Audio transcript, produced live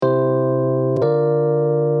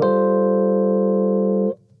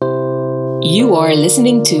You are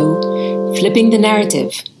listening to Flipping the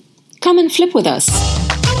Narrative. Come and flip with us.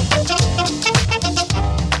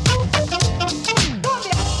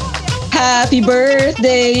 Happy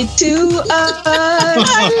birthday to us.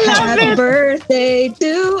 Happy birthday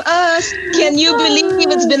to us. Can you believe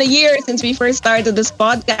it's been a year since we first started this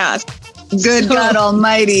podcast? Good God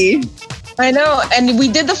Almighty. I know. And we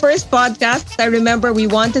did the first podcast. I remember we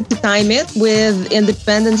wanted to time it with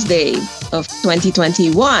Independence Day of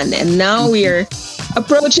 2021. And now we're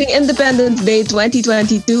approaching Independence Day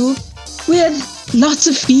 2022 with lots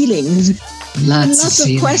of feelings. Lots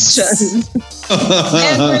of questions.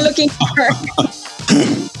 And we're looking for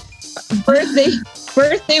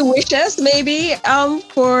birthday wishes, maybe,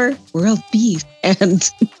 for world peace and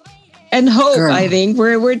hope. Girl. I think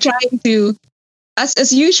we're trying to,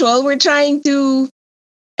 as usual, we're trying to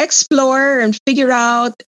explore and figure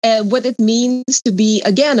out what it means to be,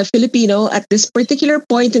 again, a Filipino at this particular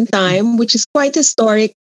point in time, which is quite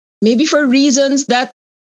historic, maybe for reasons that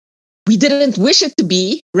we didn't wish it to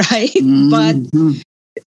be, right? Mm-hmm. But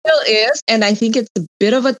it still is. And I think it's a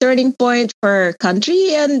bit of a turning point for our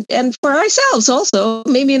country and for ourselves also,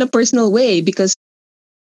 maybe in a personal way, because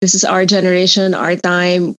this is our generation, our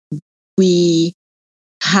time. We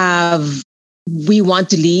want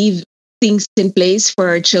to leave things in place for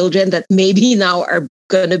our children that maybe now are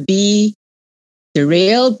going to be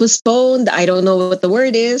derailed, postponed. I don't know what the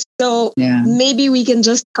word is. So maybe we can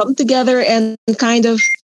just come together and kind of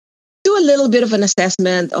do a little bit of an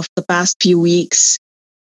assessment of the past few weeks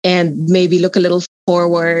and maybe look a little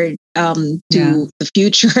forward to the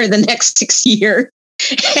future, the next 6 years.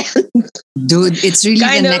 Dude, it's really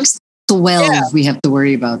the next 12 we have to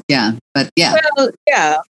worry about. Yeah. But yeah. Well,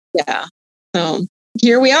 yeah. So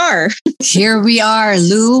here we are. Here we are.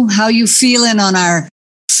 Lou, how you feeling on our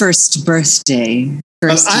first birthday?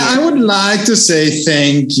 I would like to say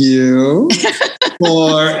thank you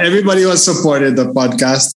for everybody who has supported the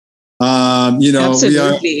podcast.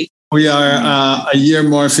 Absolutely. we are a year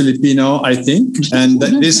more Filipino, I think. And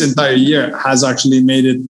this entire year has actually made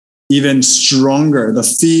it even stronger. The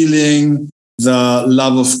feeling, the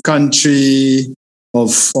love of country, of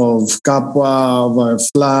kapwa, of our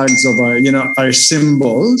flags, of our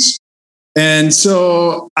symbols. And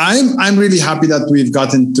so I'm really happy that we've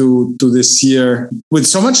gotten to this year with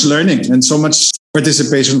so much learning and so much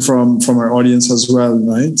participation from our audience as well,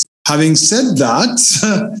 right? Having said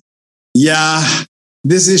that,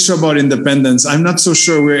 this issue about independence, I'm not so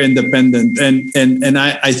sure we're independent. And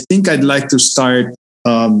I think I'd like to start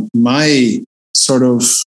my sort of,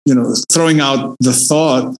 throwing out the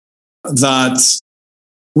thought that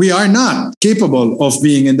we are not capable of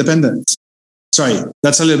being independent. Sorry,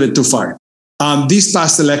 that's a little bit too far. These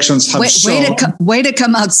past elections have shown... Way to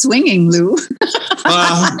come out swinging, Lou.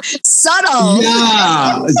 Subtle.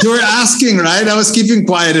 Yeah, you were asking, right? I was keeping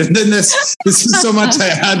quiet. And then this is so much I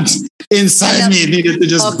had inside me. It needed to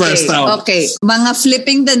just burst out. Okay, mga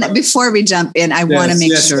flipping before we jump in, I want to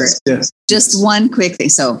make sure. Yes. Just one quick thing.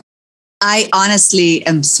 So I honestly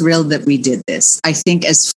am thrilled that we did this. I think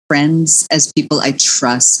as friends, as people I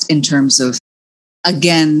trust in terms of,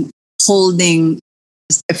 again, holding,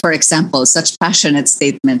 for example, such passionate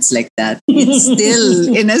statements like that, it's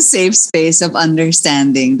still in a safe space of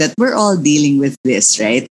understanding that we're all dealing with this,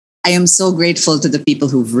 right? I am so grateful to the people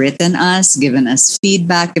who've written us, given us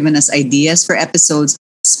feedback, given us ideas for episodes.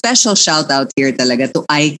 Special shout out here talaga to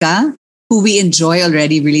Aika, who we enjoy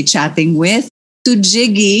already really chatting with, to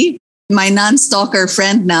Jiggy, my non-stalker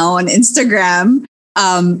friend now on Instagram,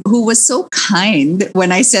 who was so kind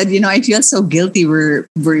when I said, I feel so guilty.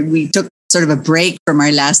 We took sort of a break from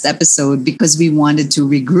our last episode because we wanted to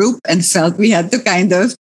regroup and felt we had to kind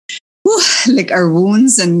of lick our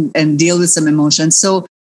wounds and deal with some emotions. So,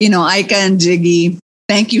 Aika and Jiggy,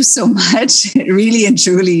 thank you so much. Really and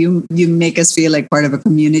truly, you make us feel like part of a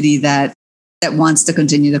community that wants to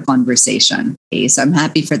continue the conversation. Okay, so I'm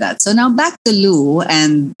happy for that. So now back to Lou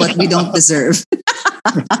and what we don't deserve.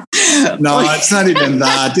 No, it's not even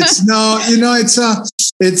that.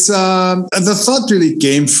 The thought really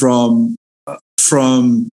came from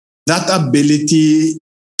that ability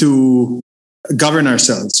to govern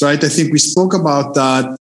ourselves, right? I think we spoke about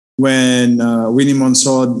that when Winnie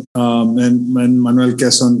Monsod and Manuel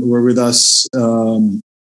Quezon were with us in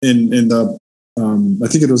the I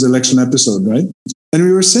think it was election episode, right? And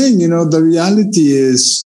we were saying, the reality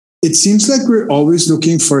is, it seems like we're always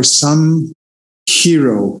looking for some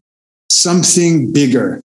hero, something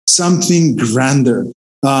bigger, something grander,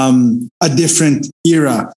 a different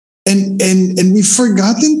era. And we've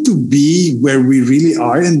forgotten to be where we really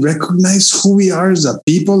are and recognize who we are as a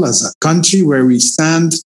people, as a country, where we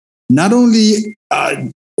stand, not only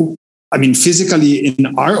physically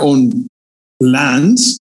in our own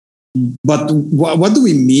lands. But what do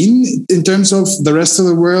we mean in terms of the rest of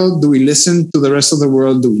the world? Do we listen to the rest of the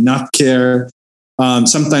world? Do we not care?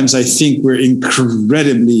 Sometimes I think we're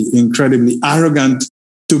incredibly, incredibly arrogant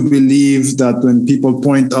to believe that when people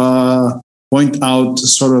point out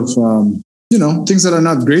sort of, things that are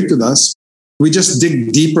not great with us, we just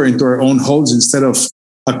dig deeper into our own holes instead of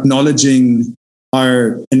acknowledging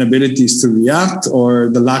our inabilities to react, or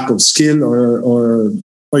the lack of skill, or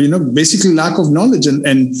basically lack of knowledge,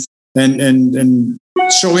 and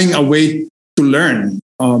showing a way to learn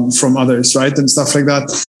from others, right? And stuff like that.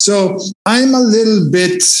 So I'm a little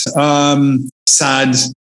bit sad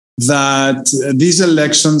that these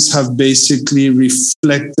elections have basically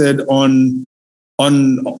reflected on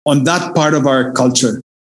that part of our culture,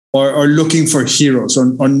 or looking for heroes,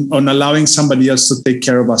 on allowing somebody else to take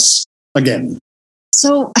care of us again.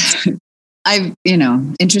 So I've,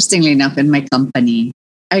 interestingly enough, in my company,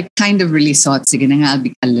 I kind of really thought, sige na nga, I'll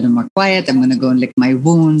be a little more quiet. I'm going to go and lick my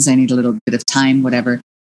wounds. I need a little bit of time, whatever.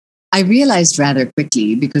 I realized rather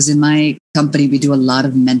quickly, because in my company, we do a lot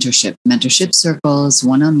of mentorship circles,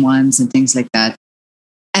 one-on-ones and things like that.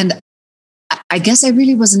 And I guess I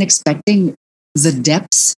really wasn't expecting the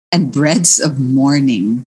depths and breadths of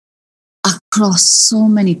mourning across so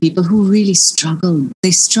many people who really struggled.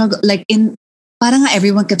 They struggle, parang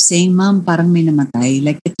everyone kept saying, Ma'am, parang may namatay.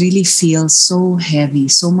 Like, it really feels so heavy,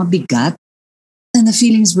 so mabigat. And the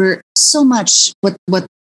feelings were so much what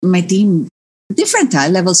my team, different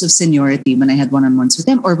levels of seniority when I had one-on-ones with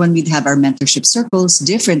them, or when we'd have our mentorship circles,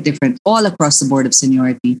 different, all across the board of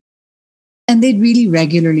seniority. And they'd really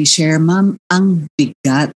regularly share, Ma'am, ang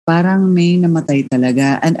bigat, parang may namatay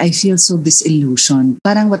talaga. And I feel so disillusioned.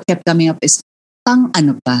 Parang what kept coming up is, pang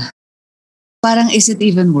ano pa? Parang, is it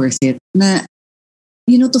even worth it? Na,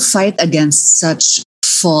 to fight against such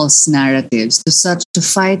false narratives, to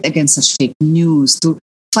fight against such fake news, to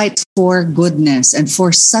fight for goodness and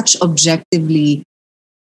for such objectively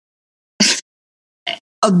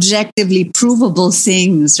provable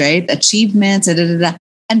things, right? Achievements,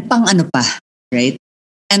 and pang ano pa, right?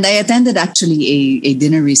 And I attended actually a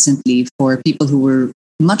dinner recently for people who were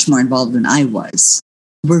much more involved than I was.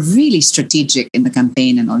 Were really strategic in the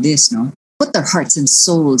campaign and all this, no? Put their hearts and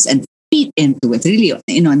souls and feet into it, really,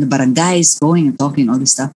 in the barangays, going and talking, all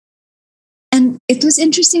this stuff. And it was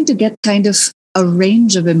interesting to get kind of a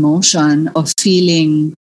range of emotion of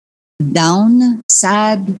feeling down,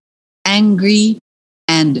 sad, angry,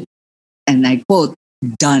 and I quote,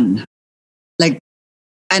 done.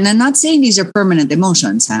 And I'm not saying these are permanent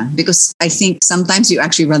emotions, because I think sometimes you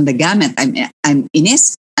actually run the gamut. I'm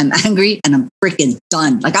inis, I'm angry, and I'm freaking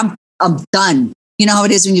done. I'm done. You know how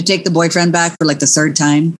it is when you take the boyfriend back for the third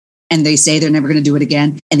time, and they say they're never going to do it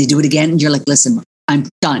again, and they do it again, and you're like, listen, I'm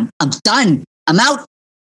done. I'm out.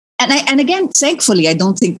 And again, thankfully, I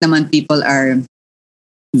don't think naman people are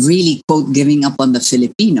really, quote, giving up on the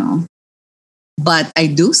Filipino. But I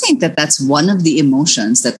do think that that's one of the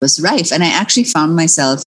emotions that was rife. And I actually found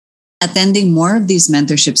myself attending more of these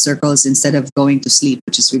mentorship circles instead of going to sleep,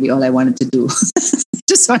 which is really all I wanted to do.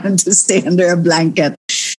 Just wanted to stay under a blanket.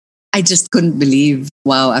 I just couldn't believe,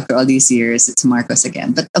 wow, after all these years, it's Marcos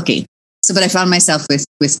again. But okay. But I found myself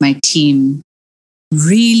with my team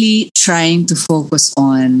really trying to focus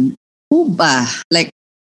on what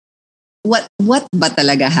ba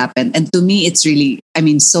talaga happened. And to me, it's really,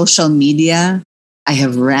 social media. I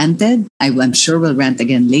have ranted. I'm sure we'll rant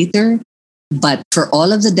again later. But for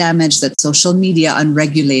all of the damage that social media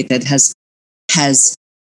unregulated has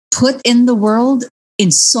put in the world,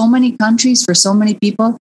 in so many countries, for so many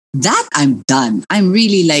people, that I'm done. I'm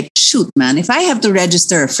really shoot, man, if I have to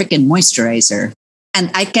register a freaking moisturizer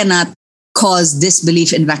and I cannot cause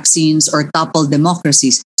disbelief in vaccines or topple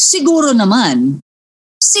democracies, siguro naman,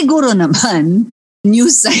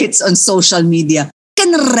 news sites on social media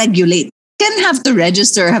can regulate, can have to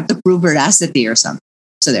register, have to prove veracity or something.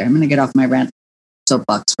 So there, I'm going to get off my rant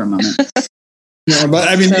soapbox for a moment. Yeah, but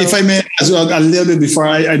if I may as well, a little bit before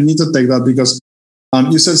I need to take that, because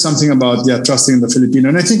you said something about trusting the Filipino,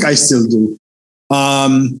 and I think I still do.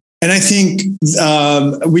 And I think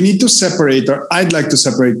we need to separate, or I'd like to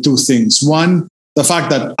separate two things. One, the fact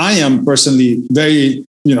that I am personally very,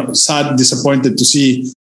 sad, disappointed to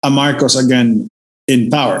see a Marcos again in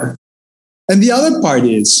power. And the other part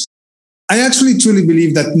is, I actually truly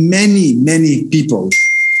believe that many, many people,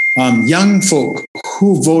 young folk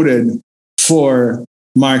who voted for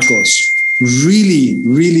Marcos really,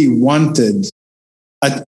 really wanted,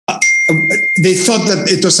 they thought that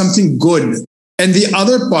it was something good. And the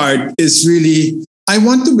other part is really, I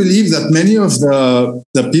want to believe that many of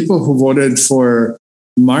the people who voted for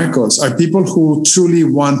Marcos are people who truly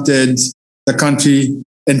wanted the country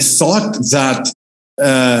and thought that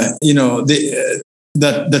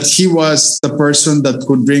that he was the person that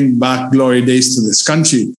could bring back glory days to this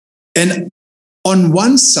country. And on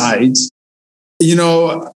one side,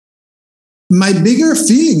 my bigger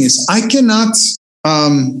feeling is I cannot.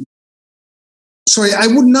 I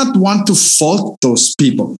would not want to fault those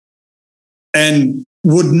people, and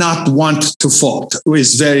would not want to fault.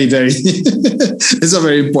 Is very, very. It's a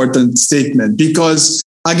very important statement because,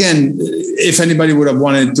 again, if anybody would have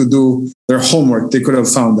wanted to do their homework, they could have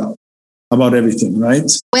found out about everything,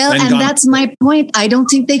 right? Well, and that's my point. I don't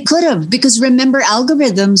think they could have, because remember,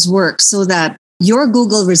 algorithms work so that your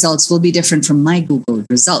Google results will be different from my Google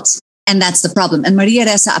results. And that's the problem. And Maria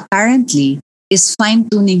Ressa apparently is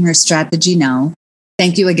fine-tuning her strategy now.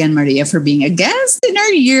 Thank you again, Maria, for being a guest in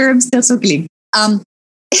our year. I'm still so clean.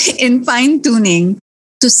 In fine-tuning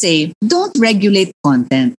to say, don't regulate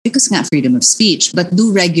content because it's not freedom of speech, but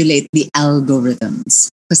do regulate the algorithms,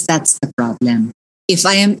 because that's the problem. If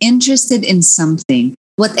I am interested in something,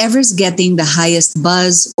 whatever's getting the highest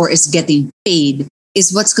buzz or is getting paid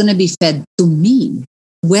is what's going to be fed to me,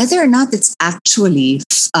 whether or not it's actually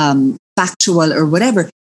factual or whatever.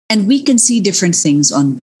 And we can see different things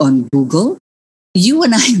on Google. You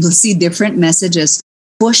and I will see different messages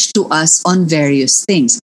pushed to us on various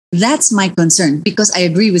things. That's my concern, because I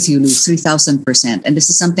agree with you, Lou, 3,000%. And this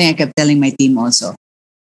is something I kept telling my team also.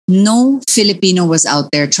 No Filipino was out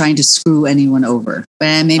there trying to screw anyone over.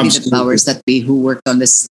 Well, maybe Absolutely. The powers that be who worked on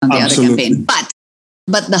this on the Absolutely. Other campaign.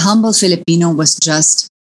 But the humble Filipino was just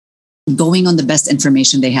going on the best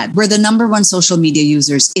information they had. We're the number one social media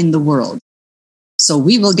users in the world. So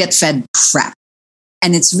we will get fed crap.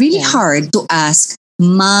 And it's really hard to ask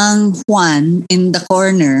Mang Juan in the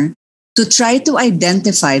corner to try to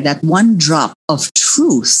identify that one drop of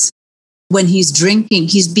truth when he's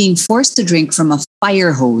being forced to drink from a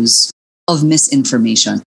fire hose of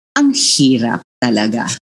misinformation. Ang hirap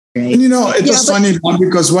talaga, right? And it was funny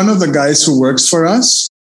because one of the guys who works for us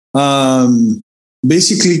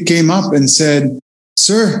basically came up and said,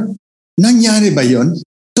 "Sir, nangyari ba yun?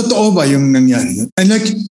 Totoo ba yung nangyari yun?"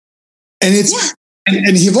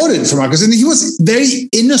 And he voted for Marcos, and he was very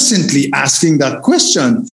innocently asking that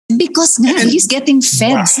question. Because he's getting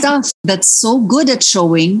fed stuff that's so good at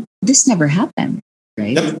showing this never happened,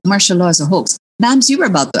 right? Yep. Martial law is a hoax. Bams, you were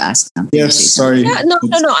about to ask something. Yes, sorry. Yeah, no.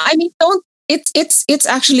 I mean, it's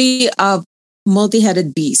actually a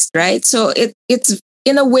multi-headed beast, right? So it's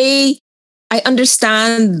in a way, I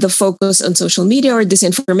understand the focus on social media or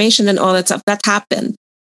disinformation and all that stuff that happened,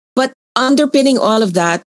 but underpinning all of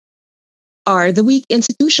that are the weak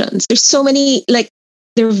institutions. There's so many,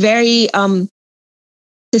 they're very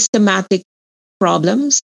systematic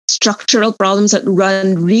problems, structural problems that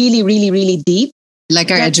run really, really, really deep. Like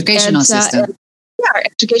our educational system. Our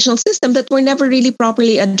educational system that were never really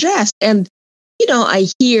properly addressed. And,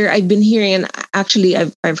 I've been hearing, and actually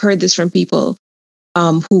I've heard this from people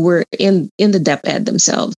who were in the DepEd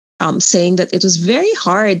themselves, saying that it was very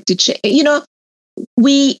hard to change.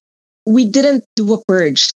 We didn't do a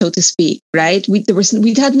purge, so to speak, right? We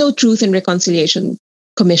had no Truth and Reconciliation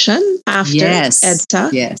Commission after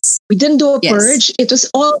EDSA. Yes. We didn't do a purge. It was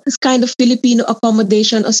all this kind of Filipino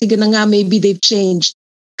accommodation. O sige na nga, maybe they've changed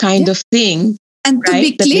kind of thing. And to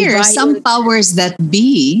be clear, some powers that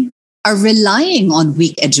be are relying on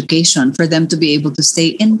weak education for them to be able to stay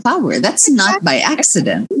in power. That's not by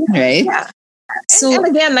accident, right? Yeah. So, and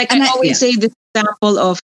again, I always say this example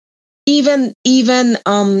of even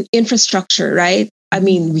infrastructure, right? I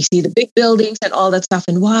mean, we see the big buildings and all that stuff,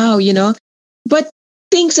 and wow, but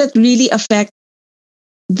things that really affect,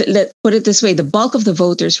 let's put it this way, the bulk of the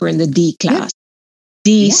voters were in the D class,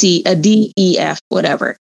 D, E, F,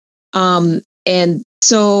 whatever. And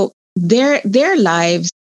so their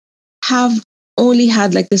lives have only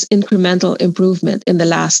had this incremental improvement in the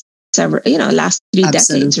last last 3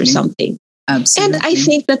 decades or something. Absolutely. And I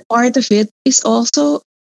think that part of it is also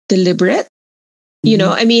deliberate.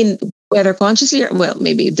 I mean, whether consciously or, well,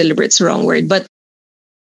 maybe deliberate's the wrong word, but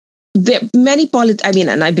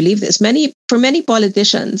and I believe this, for many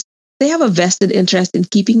politicians, they have a vested interest in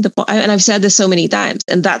keeping and I've said this so many times,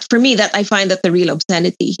 and that for me, that I find that the real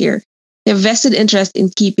obscenity here, they have vested interest in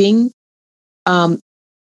keeping,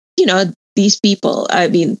 these people,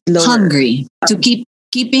 hungry, to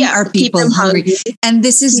keeping our people hungry. And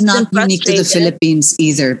this is not unique to the Philippines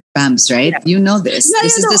either, Pams, right? Yeah. You know this.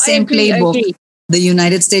 This is the same playbook. The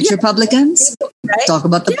United States Republicans talk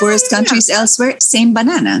about the poorest countries elsewhere. Same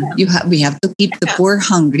banana. We have to keep the poor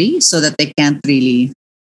hungry so that they can't really,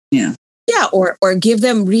 yeah, or give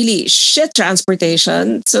them really shit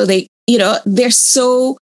transportation. So they're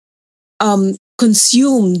so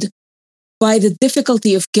consumed by the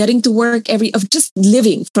difficulty of getting to work of just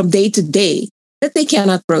living from day to day that they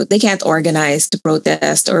can't organize to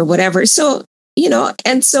protest or whatever. So,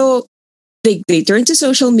 and so they turn to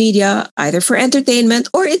social media either for entertainment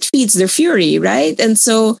or it feeds their fury, right? And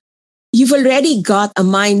so you've already got a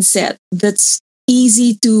mindset that's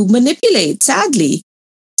easy to manipulate, sadly.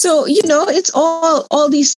 So, it's all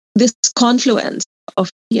this confluence of,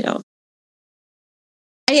 I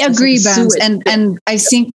agree, Bams. And I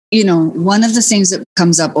think, one of the things that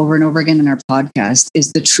comes up over and over again in our podcast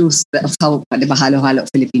is the truth of how halo-halo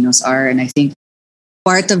Filipinos are. And I think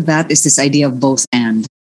part of that is this idea of both and.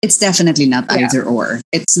 It's definitely not either or.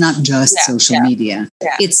 It's not just social media.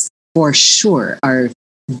 Yeah. It's for sure our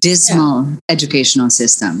dismal educational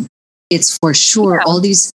system. It's for sure all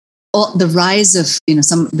the rise of,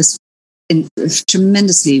 this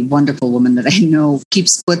tremendously wonderful woman that I know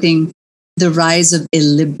keeps putting the rise of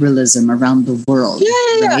illiberalism around the world,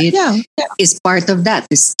 right? Is part of that.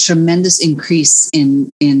 This tremendous increase in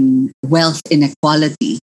wealth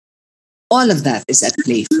inequality. All of that is at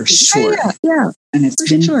play for sure. And it's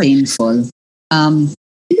been painful.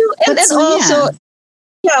 Let's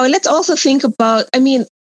also think about,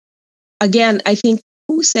 again, I think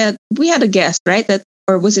who said, we had a guest, right?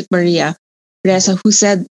 Or was it Maria Reza who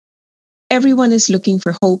said, everyone is looking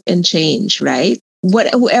for hope and change, right?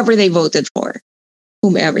 Whoever they voted for,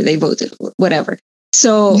 whomever they voted for, whatever.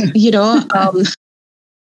 So, too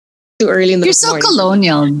early in the morning. You're so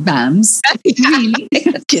colonial, Bams. Really?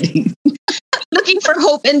 Kidding. Looking for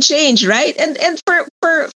hope and change, right? And for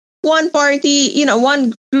one party,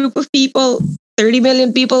 one group of people, 30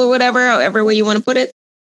 million people or whatever, however way you want to put it,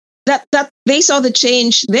 that they saw the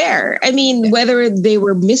change there. Whether they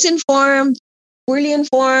were misinformed, poorly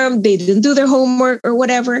informed, they didn't do their homework or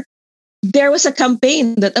whatever, there was a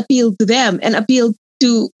campaign that appealed to them and appealed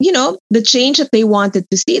to, the change that they wanted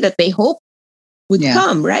to see, that they hoped would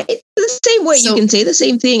come, right? The same way you can say the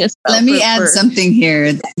same thing as well. Let me add something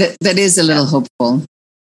here that is a little hopeful.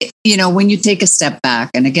 When you take a step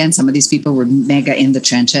back, and again, some of these people were mega in the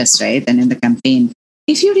trenches, right? And in the campaign.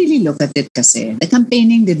 If you really look at it, kasi, the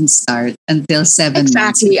campaigning didn't start until 7 months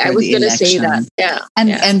Exactly. before I was going to say that. Yeah.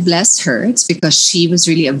 And bless her, it's because she was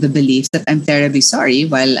really of the belief that I'm terribly sorry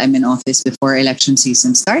while I'm in office before election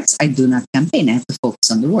season starts. I do not campaign. I have to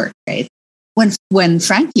focus on the work, right? When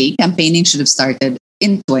frankly, campaigning should have started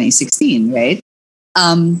in 2016, right?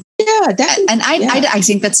 I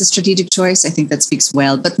think that's a strategic choice. I think that speaks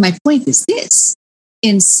well. But my point is this: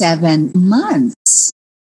 in 7 months,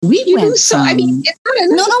 we went from.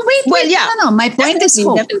 My point is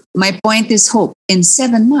hope. Definitely. My point is hope. In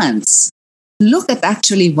 7 months, look at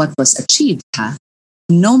actually what was achieved.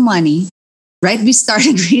 No money, right? We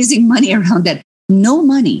started raising money around that. No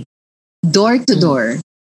money, door to door.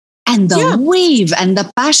 And the wave and the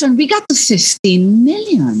passion, we got to 15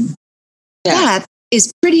 million. Yeah. That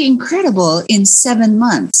is pretty incredible in 7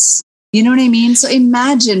 months. You know what I mean? So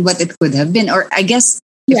imagine what it could have been. Or I guess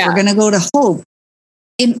if we're going to go to hope,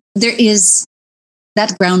 there is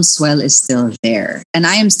that groundswell is still there. And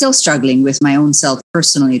I am still struggling with my own self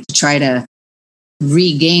personally to try to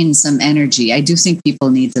regain some energy. I do think people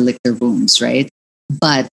need to lick their wounds, right?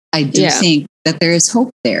 But I do think that there is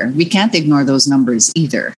hope there. We can't ignore those numbers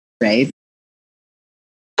either. Right?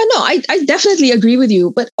 No, I definitely agree with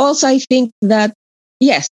you. But also I think that,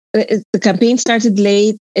 yes, the campaign started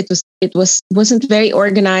late. It wasn't very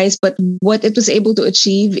organized, but what it was able to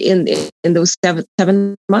achieve in those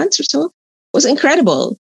seven months or so was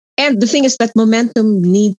incredible. And the thing is that momentum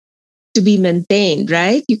needs to be maintained,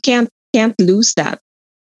 right? You can't lose that,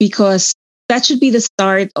 because that should be the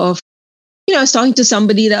start of, I was talking to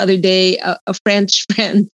somebody the other day, a French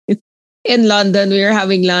friend in London. We were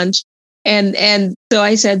having lunch, and so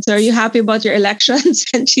I said, "So are you happy about your elections?"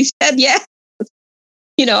 And she said, "Yeah."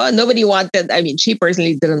 Nobody wanted. She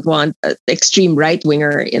personally didn't want an extreme right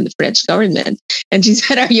winger in the French government. And she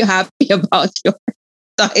said, "Are you happy about yours?"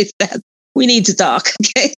 So I said, "We need to talk."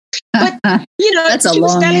 Okay, but that's a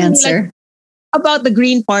long answer. About the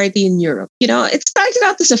Green Party in Europe. It started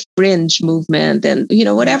out as a fringe movement, and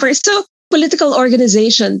whatever. So political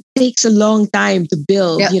organization takes a long time to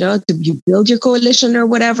build, you build your coalition or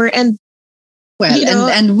whatever. And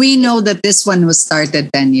and we know that this one was started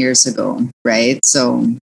 10 years ago, right? So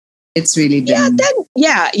it's really been...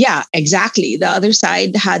 exactly. The other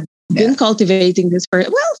side had been cultivating this from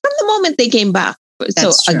the moment they came back. That's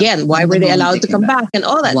so true. Again, why were they allowed to come back and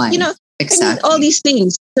all that? Why? Exactly. All these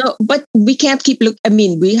things. So, but we can't keep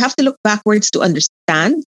we have to look backwards to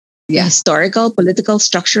understand historical, political,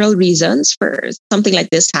 structural reasons for something like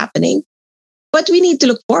this happening. But we need to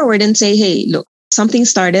look forward and say, hey, look, something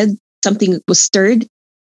started, something was stirred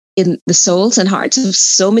in the souls and hearts of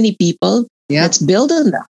so many people. Yeah. Let's build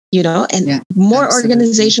on that, and more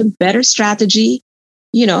organization, better strategy,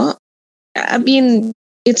 I mean,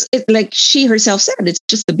 it's like she herself said, it's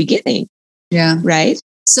just the beginning. Yeah. Right.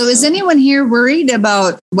 So is anyone here worried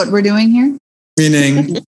about what we're doing here?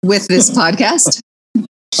 Meaning? With this podcast?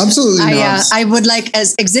 Absolutely not. I would like,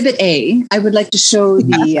 as Exhibit A, I would like to show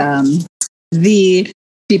the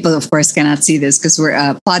people, of course, cannot see this because we're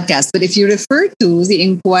a podcast. But if you refer to the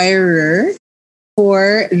Inquirer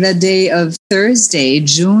for the day of Thursday,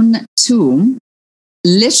 June 2,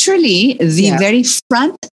 literally the very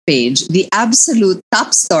front page, the absolute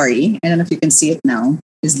top story, I don't know if you can see it now,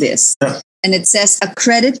 is this. Yeah. And it says,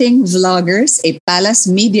 accrediting vloggers a palace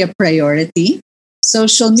media priority.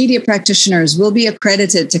 Social media practitioners will be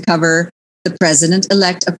accredited to cover the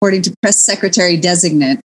president-elect, according to press secretary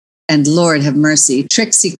designate, and Lord have mercy,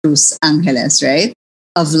 Trixie Cruz Angeles, right?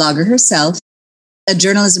 A vlogger herself. A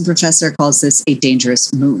journalism professor calls this a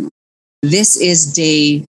dangerous move. This is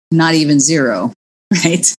day not even 0,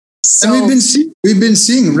 right? So, and we've been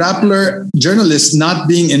seeing Rappler journalists not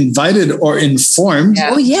being invited or informed.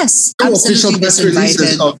 Oh yes, to official press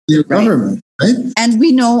releases of the government, right? And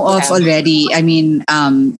we know of already. I mean,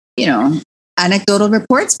 anecdotal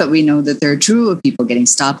reports, but we know that they're true of people getting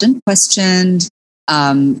stopped and questioned.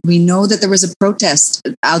 We know that there was a protest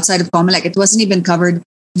outside of Comelec. It wasn't even covered.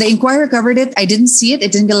 The Inquirer covered it. I didn't see it.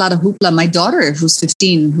 It didn't get a lot of hoopla. My daughter, who's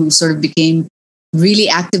 15, who sort of became really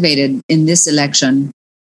activated in this election,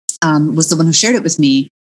 was the one who shared it with me,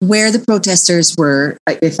 where the protesters were,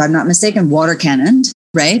 if I'm not mistaken, water cannoned,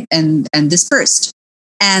 right? And dispersed.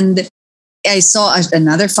 And I saw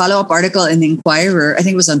another follow-up article in the Inquirer, I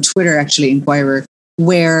think it was on Twitter, actually, Inquirer,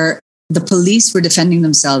 where the police were defending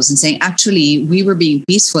themselves and saying, actually, we were being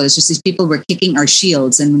peaceful. It's just these people were kicking our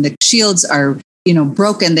shields. And when the shields are,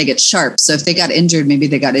 broken, they get sharp. So if they got injured, maybe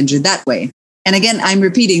they got injured that way. And again, I'm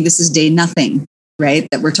repeating, this is day nothing, right?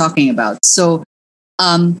 That we're talking about. So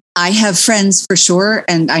I have friends for sure.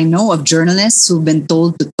 And I know of journalists who've been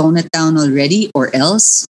told to tone it down already or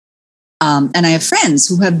else. And I have friends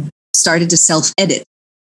who have started to self-edit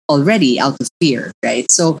already out of fear, right?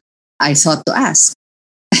 So I thought to ask,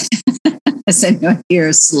 is anyone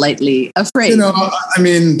here slightly afraid? I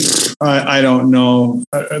mean, I don't know.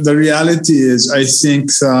 The reality is, I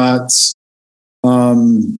think that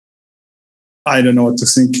I don't know what to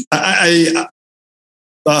think.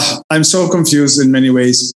 I'm so confused in many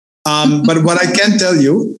ways. But what I can tell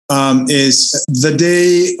you is the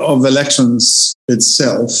day of elections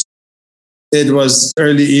itself, it was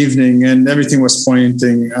early evening and everything was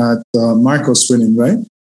pointing at Marcos winning, right?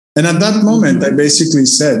 And at that moment, I basically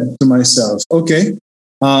said to myself, okay,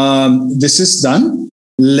 this is done.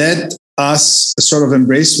 Let us sort of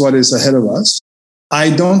embrace what is ahead of us. I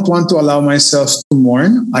don't want to allow myself to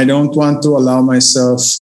mourn. I don't want to allow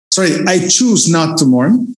myself, I choose not to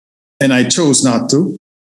mourn, and I chose not to.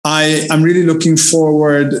 I am really looking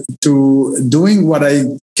forward to doing what I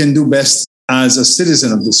can do best as a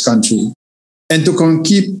citizen of this country, and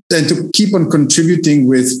to keep on contributing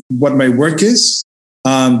with what my work is,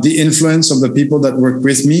 the influence of the people that work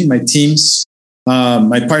with me, my teams,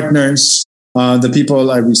 my partners, the people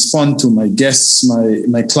I respond to, my guests,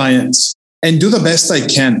 my clients, and do the best I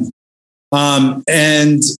can.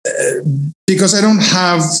 And because I don't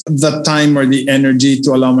have the time or the energy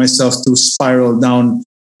to allow myself to spiral down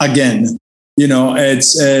again.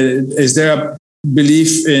 Is there a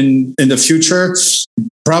belief in the future?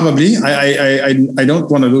 Probably. I don't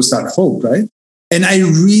want to lose that hope, right? And I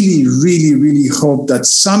really, really, really hope that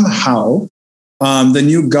somehow the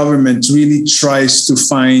new government really tries to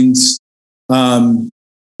find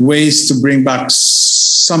ways to bring back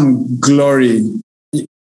some glory,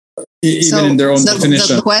 even in their own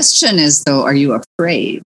definition. The question is, though, are you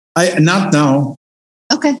afraid? Not now.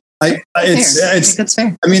 Okay. That's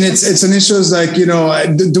fair. I mean, it's an issue. Is like,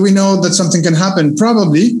 do we know that something can happen?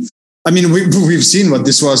 Probably. I mean, we've seen what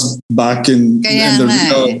this was back in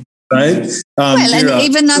the right? And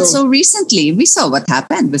even not so recently, we saw what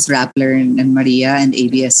happened with Rappler and Maria and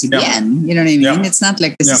ABS-CBN. Yeah. You know what I mean? Yeah. It's not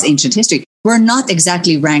like this is ancient history. We're not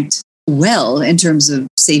exactly ranked well in terms of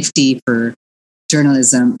safety for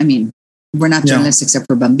journalism. I mean, we're not journalists except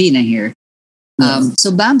for Bambina here.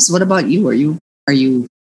 So Bams, what about you? Are you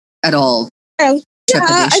at all? Well,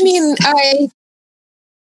 I mean,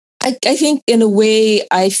 I think in a way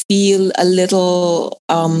I feel a little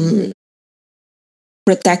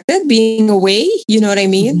protected being away. You know what I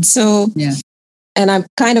mean? So And I'm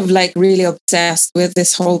kind of like really obsessed with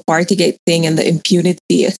this whole Partygate thing and the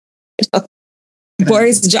impunity. And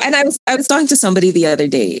I was talking to somebody the other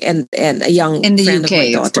day, and a young in the friend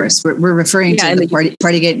UK, of course. We're referring to the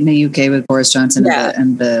Partygate in the UK with Boris Johnson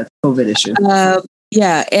and the COVID issue.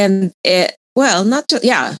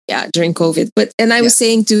 During COVID. But I was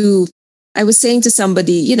saying to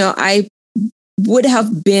somebody, I would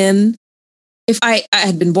have been, if I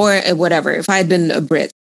had been born, whatever, if I had been a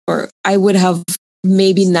Brit, or I would have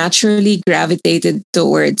maybe naturally gravitated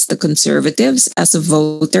towards the conservatives as a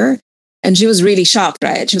voter. And she was really shocked,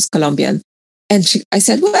 right? She was Colombian. And I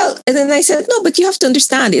said, well, and then I said, no, but you have to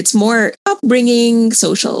understand, it's more upbringing,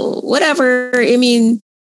 social, whatever. I mean,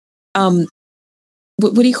 what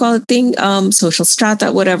do you call it thing? Social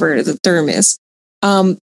strata, whatever the term is.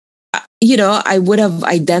 I would have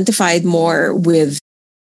identified more with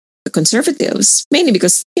the conservatives, mainly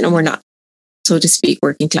because, we're not, so to speak,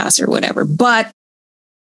 working class or whatever. But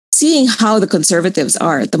seeing how the conservatives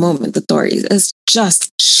are at the moment, the Tories, is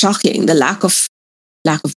just shocking. The lack of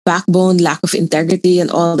backbone, lack of integrity,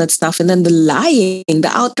 and all that stuff. And then the lying,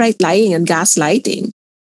 the outright lying and gaslighting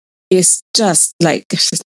is just like,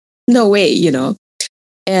 no way,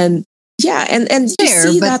 And yeah, and you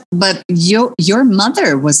see that. But your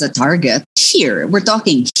mother was a target here. We're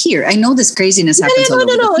talking here. I know this craziness happens all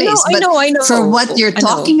over the place. I know. For what you're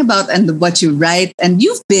talking about and what you write, and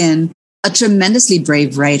you've been a tremendously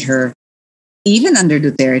brave writer, even under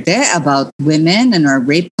Duterte, about women and our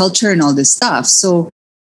rape culture and all this stuff. So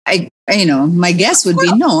my guess would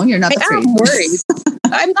be, no, you're not afraid. I'm worried.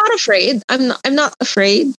 I'm not afraid. I'm not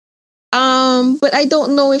afraid. But I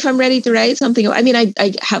don't know if I'm ready to write something. I mean, I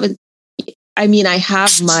haven't. I mean, I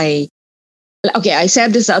have my. Okay, I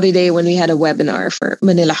said this the other day when we had a webinar for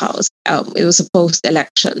Manila House. It was a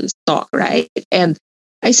post-elections talk, right? And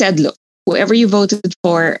I said, look, whoever you voted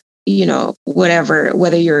for, whatever,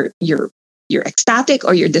 whether you're ecstatic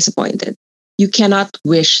or you're disappointed, you cannot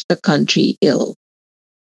wish the country ill.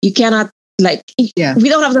 You cannot we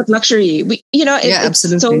don't have that luxury. It's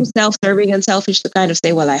so self-serving and selfish to kind of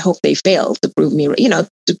say, well, I hope they fail to prove me, to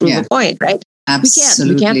prove a point, right?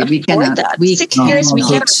 Absolutely. We can't afford that. 6 years, we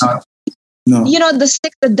can't. No.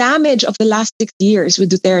 The damage of the last 6 years with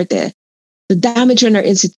Duterte, the damage on our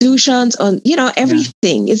institutions, on,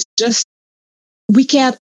 everything. It's just, we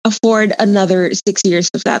can't afford another 6 years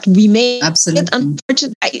of that. We may,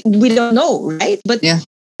 unfortunately, we don't know, right? But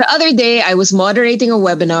the other day I was moderating a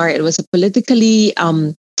webinar. It was a politically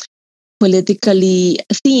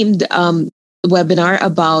themed webinar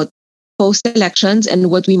about post-elections and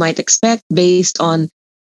what we might expect based on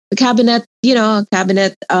the cabinet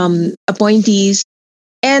appointees.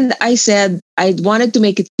 And I said, I wanted to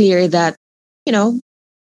make it clear that,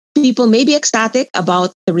 people may be ecstatic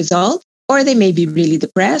about the result, or they may be really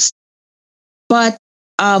depressed. But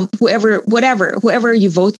whoever you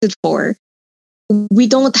voted for, we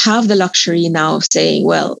don't have the luxury now of saying,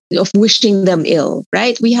 well, of wishing them ill,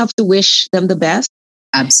 right? We have to wish them the best.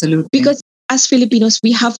 Absolutely. Because as Filipinos,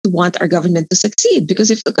 we have to want our government to succeed.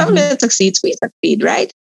 Because if the government succeeds, we succeed,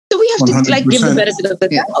 right? So we have 100%. To give the benefit of the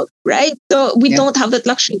doubt, right? So we don't have that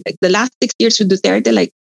luxury. Like the last 6 years with Duterte,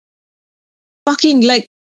 fucking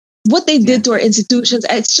what they did to our institutions.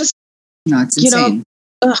 It's just, it's insane.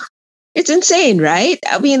 It's insane, right?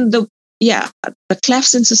 I mean, the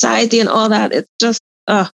clefts in society and all that. It's just,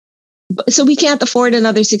 so we can't afford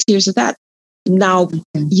another 6 years of that. Now,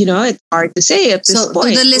 it's hard to say at this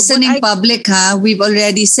point. To the listening public, we've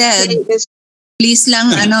already said, please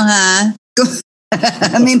lang,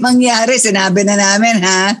 may mangyari, sinabi na namin,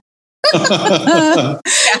 ha?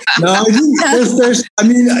 No, I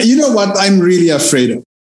think you know what I'm really afraid of?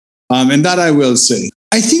 And that I will say.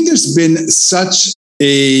 I think there's been such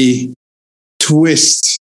a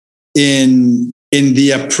twist in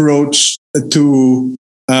the approach to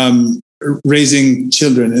raising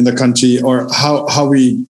children in the country, or how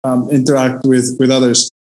we interact with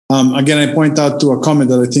others. Again, I point out to a comment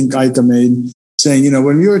that I think Aika made, saying,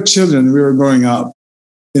 when we were children, we were growing up.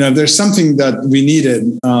 If there's something that we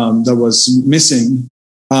needed that was missing,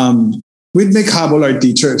 we'd make habol our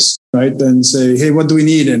teachers, right, and say, "Hey, what do we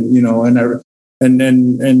need?" And and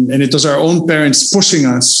it was our own parents pushing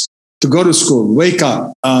us to go to school, wake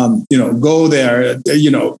up, go there.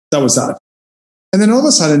 That was that. And then all of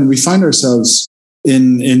a sudden, we find ourselves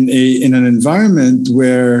in an environment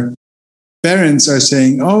where parents are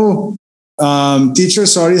saying, "Oh, teacher,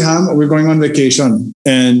 sorry, we're going on vacation,"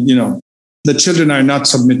 and the children are not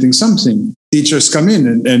submitting something. Teachers come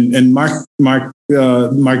in and mark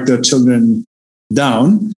the children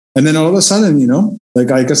down, and then all of a sudden, like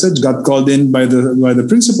Aika said, got called in by the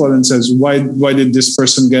principal and says, "Why did this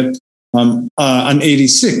person get an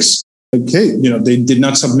 86. Okay, they did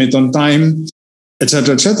not submit on time,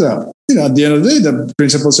 etc., etc. At the end of the day, the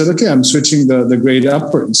principal said, okay, I'm switching the grade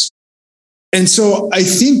upwards. And so I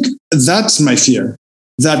think that's my fear,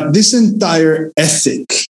 that this entire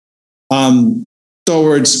ethic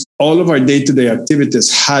towards all of our day-to-day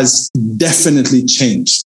activities has definitely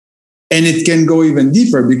changed. And it can go even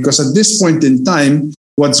deeper, because at this point in time,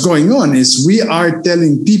 what's going on is we are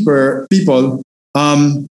telling people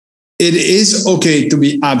it is okay to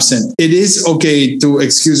be absent. It is okay to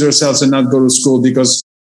excuse yourselves and not go to school because,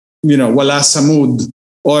 wala sa mood,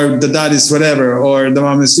 or the dad is whatever, or the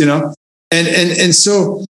mom is, and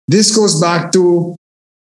so this goes back to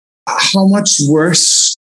how much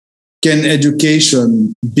worse can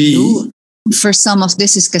education be? For some of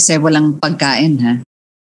this is kasi walang pagkain, ha?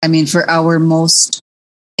 I mean, for our most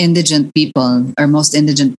indigent people, our most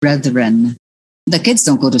indigent brethren, the kids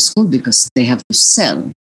don't go to school because they have to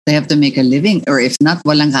sell. They have to make a living, or if not,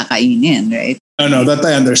 walang kakainin, right? No, that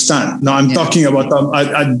I understand. No, I'm talking about,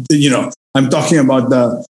 I'm talking about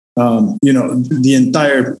the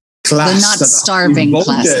entire class. The not starving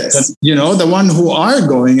classes. The one who are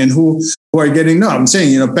going and who are getting, no, I'm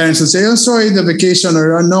saying, parents will say, oh, sorry, the vacation,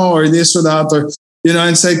 or no, or this or that, or,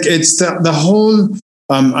 it's like, it's the whole,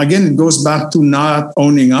 again, it goes back to not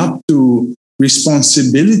owning up to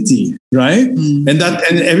responsibility, right? Mm. And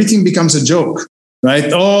everything becomes a joke.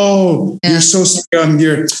 Right? Oh, yeah. You're so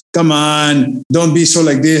young. Come on. Don't be so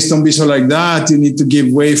like this. Don't be so like that. You need to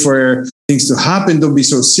give way for things to happen. Don't be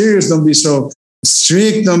so serious. Don't be so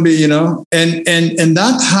strict. Don't be, and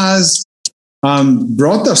that has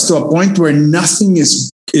brought us to a point where nothing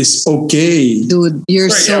is okay. Dude,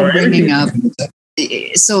 you're bringing up.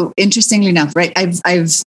 So interestingly enough, right?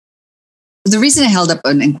 The reason I held up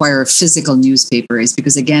an Inquirer physical newspaper is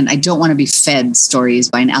because, again, I don't want to be fed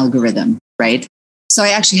stories by an algorithm, right? So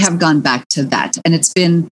I actually have gone back to that, and it's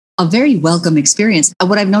been a very welcome experience.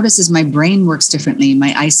 What I've noticed is my brain works differently,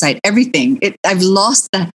 my eyesight, everything. I've lost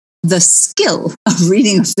the skill of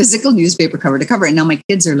reading a physical newspaper cover to cover, and now my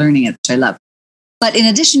kids are learning it, which I love. But in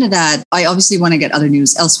addition to that, I obviously want to get other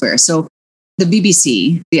news elsewhere. So the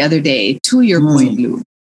BBC the other day, to your point, Lou,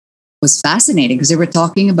 was fascinating because they were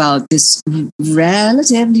talking about this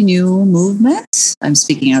relatively new movement. I'm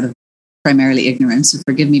speaking out of primarily ignorance, so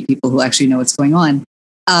forgive me, people who actually know what's going on,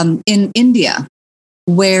 in India,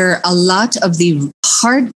 where a lot of the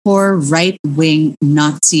hardcore right-wing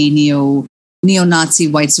Nazi, neo-Nazi,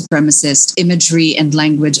 white supremacist imagery and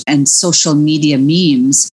language and social media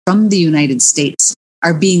memes from the United States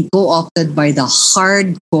are being co-opted by the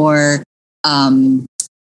hardcore,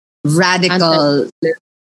 radical,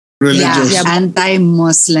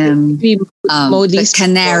 anti-Muslim, the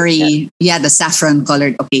canary, the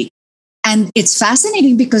saffron-colored, okay. And it's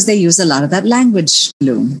fascinating because they use a lot of that language,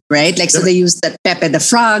 Bloom, right? Like, so they use that Pepe the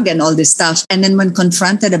Frog and all this stuff. And then when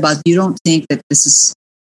confronted about, you don't think that this is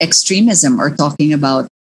extremism or talking about,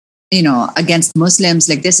 against Muslims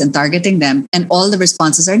like this and targeting them. And all the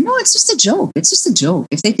responses are, no, it's just a joke. It's just a joke.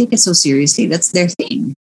 If they take it so seriously, that's their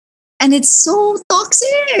thing. And it's so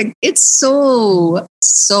toxic. It's so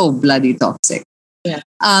bloody toxic. Yeah.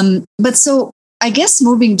 But so, I guess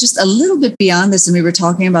moving just a little bit beyond this, and we were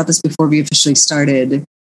talking about this before we officially started,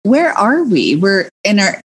 where are we?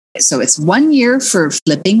 So it's 1 year for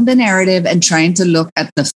flipping the narrative and trying to look at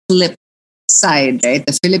the flip side, right?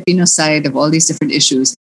 The Filipino side of all these different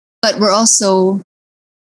issues. But we're also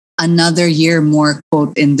another year more,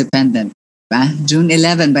 quote, independent. June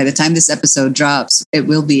 11, by the time this episode drops, it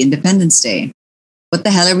will be Independence Day. What the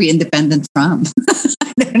hell are we independent from? I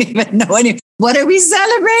don't even know. What are we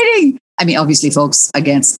celebrating? I mean, obviously, folks,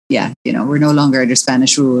 against, we're no longer under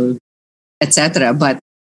Spanish rule, etc. But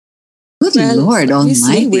good Lord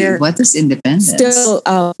Almighty, what is independence? Still,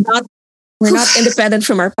 we're not independent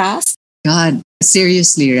from our past. God,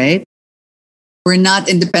 seriously, right? We're not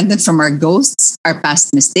independent from our ghosts, our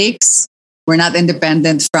past mistakes. We're not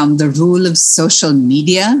independent from the rule of social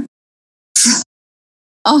media.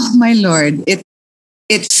 Oh my Lord, it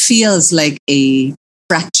feels like a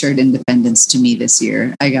fractured independence to me this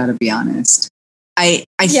year. I gotta be honest. I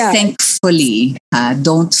thankfully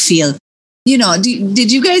don't feel,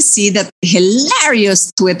 did you guys see that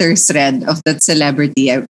hilarious Twitter thread of that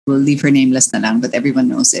celebrity? I will leave her nameless na lang, but everyone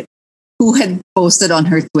knows it. Who had posted on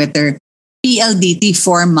her Twitter, PLDT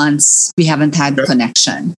 4 months, we haven't had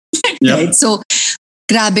connection. Right? So,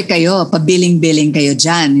 grabe kayo, pabiling-biling kayo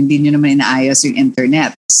dyan. Hindi nyo naman inaayos yung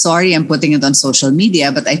internet. Sorry, I'm putting it on social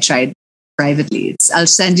media, but I tried privately. I'll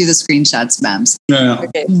send you the screenshots, Bams.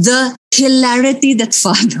 Okay. The hilarity that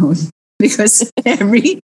followed, because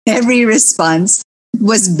every response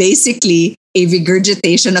was basically a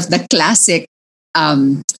regurgitation of the classic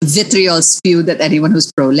vitriol spewed at anyone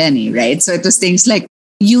who's pro-Lenny, right? So it was things like,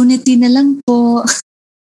 unity na lang po.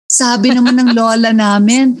 Sabi naman ng lola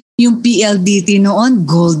namin, yung PLDT noon,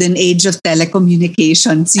 golden age of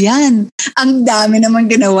telecommunications yan. Ang dami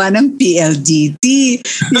naman ginawa ng PLDT.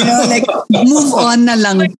 You know, like, move on na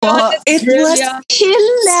lang po. It was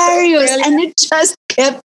hilarious. And it just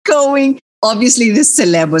kept going. Obviously, this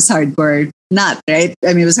celeb was hardcore. Not, right?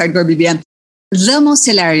 I mean, it was hardcore BBM. The most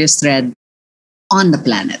hilarious thread on the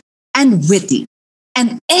planet. And witty.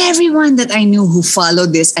 And everyone that I knew who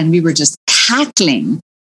followed this, and we were just cackling.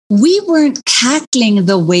 We weren't cackling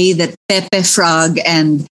the way that Pepe Frog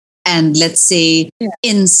and let's say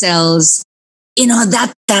incels, you know,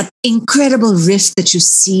 that incredible rift that you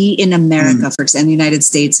see in America, for example, in the United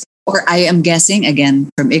States, or I am guessing, again,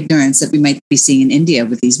 from ignorance, that we might be seeing in India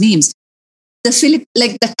with these memes. The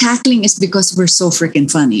cackling is because we're so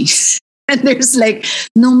freaking funny. And there's like,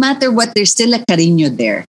 no matter what, there's still a cariño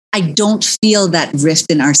there. I don't feel that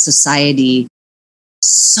rift in our society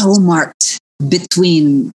so marked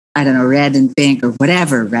between, I don't know, red and pink or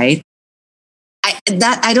whatever, right?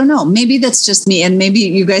 I don't know. Maybe that's just me. And maybe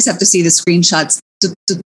you guys have to see the screenshots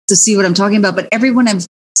to see what I'm talking about. But everyone I've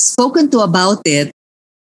spoken to about it,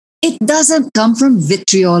 it doesn't come from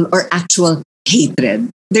vitriol or actual hatred.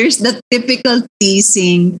 There's the typical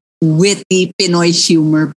teasing, witty Pinoy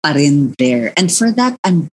humor pa rin there. And for that,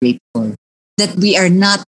 I'm grateful that we are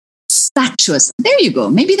not fatuous. There you go.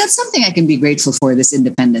 Maybe that's something I can be grateful for this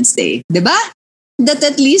Independence Day. Diba? That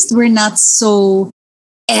at least we're not so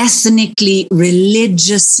ethnically,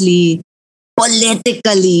 religiously,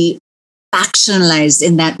 politically factionalized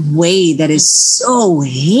in that way that is so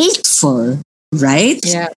hateful, right?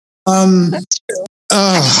 Yeah. That's true.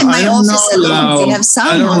 In my office alone, they have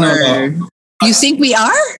some word. You think we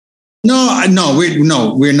are? No,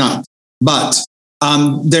 we're not. But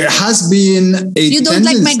there has been a You don't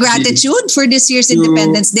like my gratitude for this year's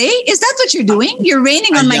Independence Day? Is that what you're doing? You're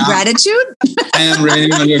raining on my gratitude? I am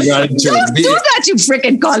raining on your gratitude. Don't do that, you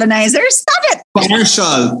freaking colonizer. Stop it.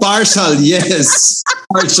 Partial, yes.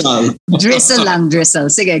 Partial. Drizzle.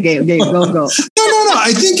 Sige, go. No.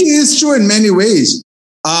 I think it is true in many ways.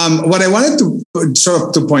 What I wanted to sort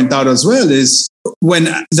of to point out as well is when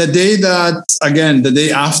the day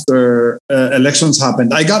after elections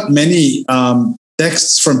happened, I got many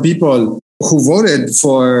texts from people who voted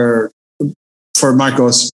for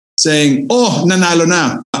Marcos saying, "Oh, nanalo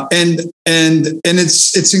na," and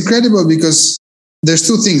it's incredible because there's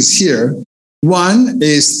two things here. One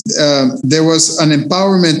is there was an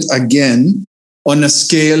empowerment again on a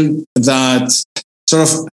scale that sort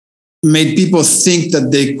of made people think that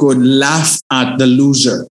they could laugh at the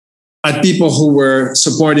loser, at people who were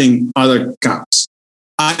supporting other camps.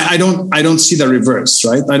 I don't see the reverse,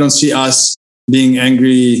 right? I don't see us being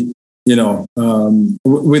angry, you know,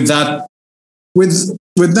 with that.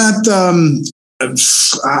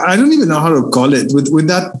 I don't even know how to call it. With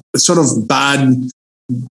that sort of bad,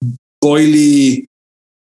 boily.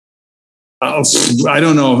 I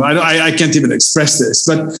don't know. I can't even express this,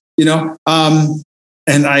 but you know.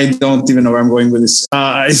 And I don't even know where I'm going with this.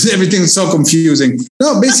 Everything's so confusing.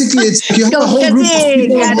 No, basically, it's you have a whole group of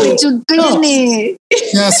people. Yeah,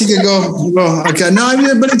 sige, go. Okay, no, I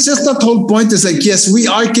mean, but it's just that whole point is like, yes, we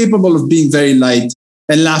are capable of being very light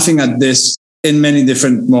and laughing at this in many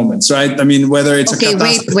different moments, right? I mean, whether it's a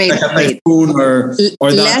catastrophe, like a typhoon, or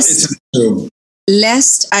that, it's true.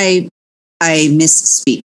 Lest I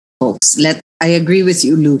misspeak, folks. I agree with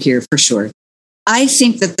you, Lou, here for sure. I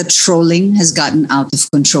think that the trolling has gotten out of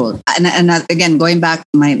control. And again, going back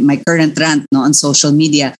my current rant on social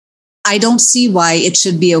media, I don't see why it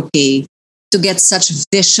should be okay to get such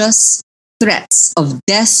vicious threats of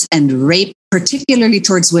death and rape, particularly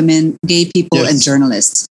towards women, gay people, and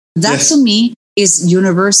journalists. That to me is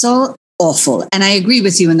universal awful. And I agree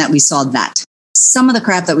with you in that we saw that. Some of the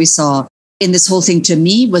crap that we saw in this whole thing to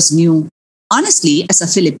me was new. Honestly, as a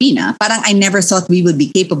Filipina, parang I never thought we would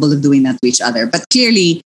be capable of doing that to each other. But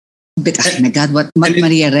clearly, oh my God, what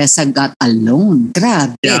Maria Ressa got alone.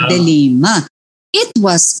 Grabe, delima. It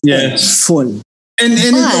was full. And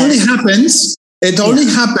it only happens. It only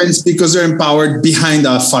happens because they're empowered behind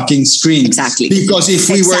a fucking screen. Exactly. Because if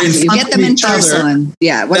we were in front of each other,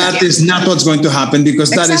 that is not what's going to happen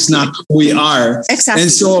because that is not who we are. Exactly.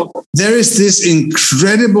 And so there is this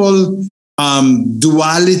incredible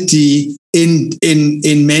duality in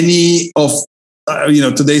many of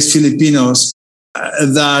today's Filipinos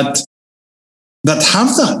that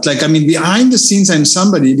have that. Like, I mean, behind the scenes I'm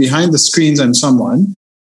somebody, behind the screens I'm someone,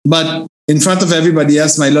 but in front of everybody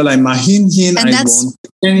else, my lola, I'm mahinhin, And I won't do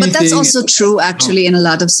anything. but that's also true actually in a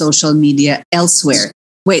lot of social media elsewhere.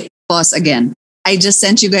 Wait, pause again. I just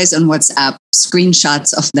sent you guys on WhatsApp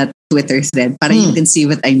screenshots of that Twitter thread para you can see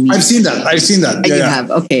what I mean. I've seen that. Yeah, you have?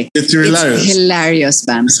 Okay. It's hilarious. It's hilarious,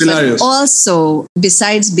 Bam. It's hilarious. But also,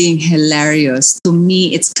 besides being hilarious, to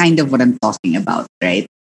me, it's kind of what I'm talking about, right?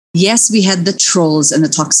 Yes, we had the trolls and the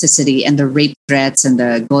toxicity and the rape threats and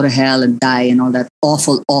the go to hell and die and all that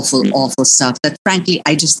awful, awful, awful stuff that frankly,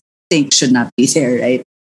 I just think should not be there, right?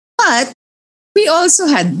 But we also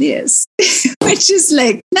had this, which is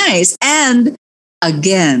like nice. And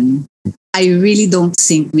again, I really don't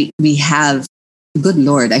think we have, good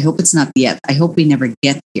Lord, I hope it's not yet. I hope we never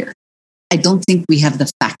get here. I don't think we have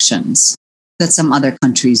the factions that some other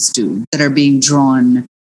countries do that are being drawn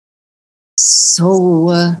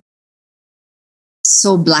so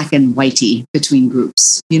black and whitey between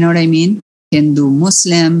groups. You know what I mean? Hindu,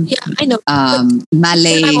 Muslim, I know.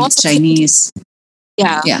 Malay, Chinese.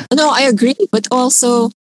 Yeah. No, I agree. But also,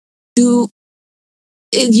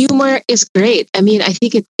 humor is great. I mean, I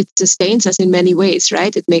think it sustains us in many ways,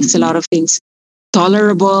 right? It makes a lot of things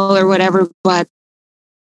tolerable or whatever, but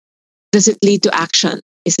does it lead to action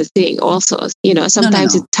is a thing also. You know,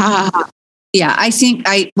 sometimes it's Yeah, I think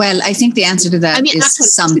the answer to that is action,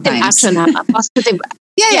 sometimes. Positive.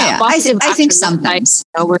 Yeah. I think sometimes.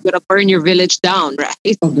 Like, we're going to burn your village down,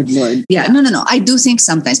 right? Oh, good Lord. Yeah, no. I do think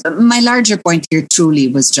sometimes. But my larger point here truly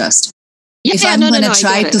was just, if I'm going to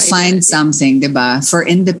try to find something, diba, for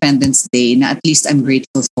Independence Day, na at least I'm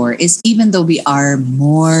grateful for, is even though we are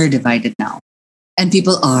more divided now, and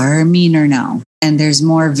people are meaner now, and there's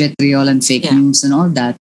more vitriol and fake news and all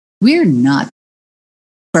that, we're not,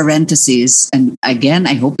 parentheses, and again,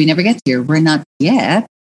 I hope we never get here, we're not yet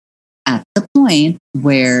at the point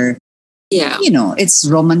where, it's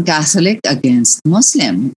Roman Catholic against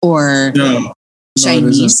Muslim or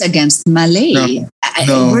Chinese against Malay.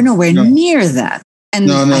 We're nowhere near that. And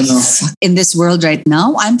in this world right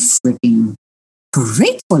now, I'm freaking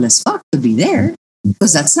grateful as fuck to be there.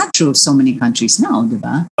 Because that's not true of so many countries now,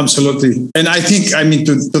 diba? Absolutely. And I think,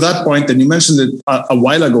 to that point, and you mentioned it a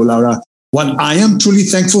while ago, Laura, what I am truly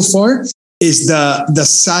thankful for is the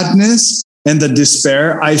sadness and the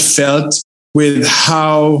despair I felt with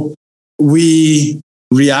how we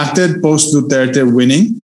reacted post Duterte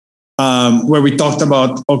winning, where we talked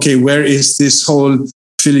about, okay, where is this whole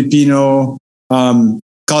Filipino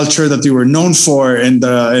culture that we were known for, and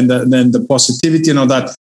the positivity and all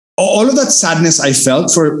that. All of that sadness I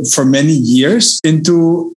felt for many years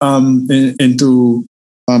into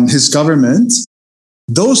his government.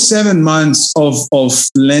 Those 7 months of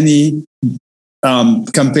Lenny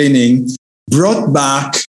campaigning brought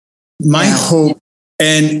back my hope,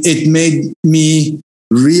 and it made me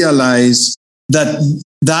realize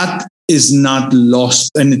that is not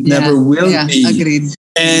lost, and it never will be. Agreed.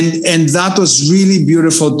 And that was really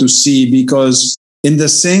beautiful to see, because in the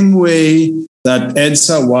same way that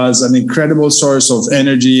EDSA was an incredible source of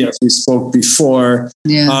energy, as we spoke before,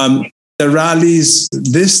 the rallies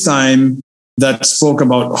this time that spoke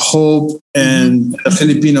about hope and the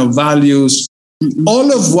Filipino values,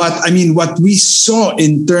 all of what we saw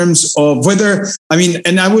in terms of whether,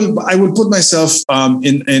 and I will put myself I'll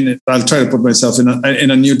try to put myself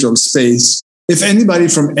in a neutral space. If anybody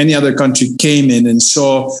from any other country came in and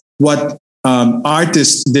saw what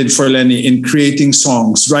artists did for Lenny in creating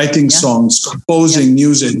songs, writing songs, composing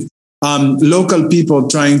music, local people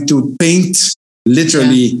trying to paint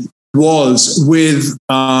literally walls with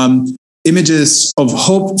images of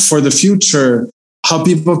hope for the future, how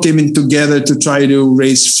people came in together to try to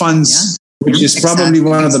raise funds, which is probably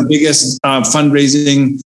one of the biggest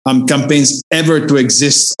fundraising campaigns ever to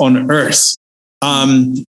exist on earth.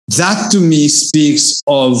 That to me speaks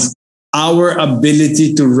of our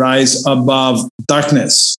ability to rise above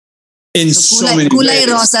darkness in so many ways. Kulay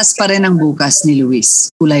rosas pa rin ang bukas ni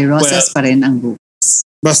Luis. Kulay rosas pa rin ang bukas.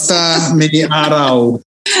 Basta may araw.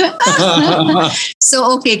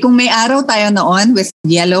 So okay, kung may araw tayo noon with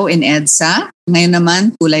yellow in EDSA, ngayon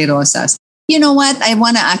naman kulay rosas. You know what? I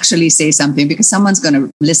want to actually say something, because someone's going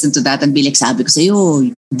to listen to that and be like, sabi ko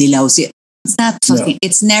sa'yo, dilaw si... It's not fucking...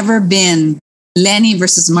 It's never been Lenny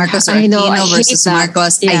versus Marcos or Aquino versus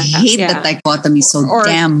Marcos. I hate the dichotomy so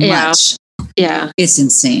damn much. Yeah. It's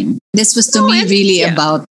insane. This was to me really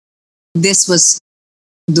about... This was...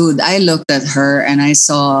 Dude, I looked at her and I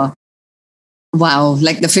saw... Wow,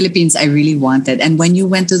 like the Philippines I really wanted. And when you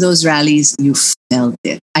went to those rallies, you felt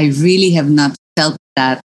it. I really have not felt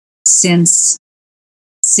that since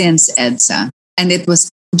EDSA. And it was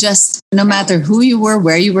just, no matter who you were,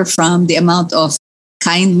 where you were from, the amount of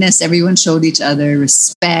kindness. Everyone showed each other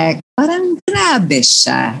respect. Parang grabe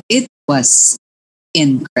siya. It was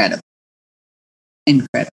incredible.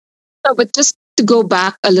 Incredible. No, but just to go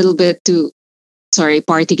back a little bit to,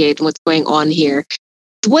 Partygate, what's going on here.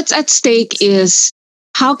 What's at stake is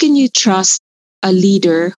how can you trust a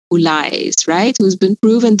leader who lies, right? Who's been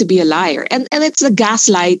proven to be a liar. And it's the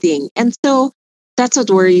gaslighting. And so that's what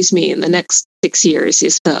worries me in the next 6 years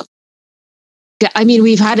is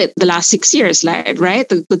we've had it the last 6 years, right?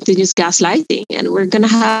 The continuous gaslighting. And we're going to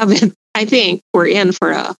have it, I think we're in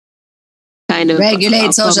for a kind of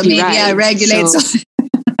regulate social media, ride. regulate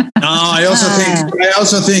No, I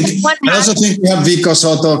also think we have Vico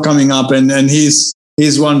Soto coming up, and he's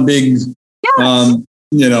one big, No,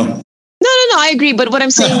 I agree. But what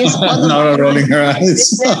I'm saying is, Nara rolling her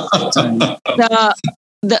eyes.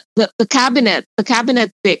 the cabinet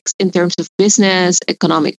picks in terms of business,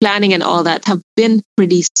 economic planning, and all that have been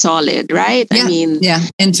pretty solid, right? Yeah,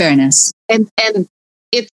 in fairness, and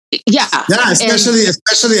it,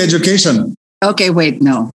 especially education. Okay, wait,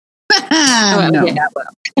 no. No. Yeah,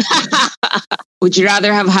 would you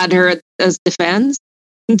rather have had her as defense?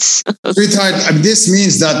 Sweetheart, this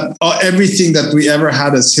means that everything that we ever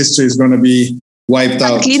had as history is going to be wiped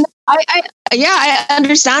out. I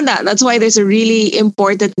understand that. That's why there's a really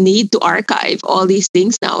important need to archive all these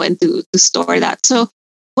things now and to store that. So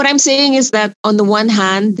what I'm saying is that on the one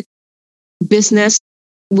hand, business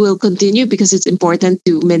will continue because it's important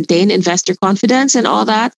to maintain investor confidence and all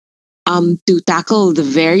that, to tackle the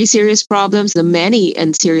very serious problems, the many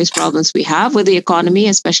and serious problems we have with the economy,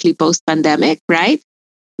 especially post-pandemic, right?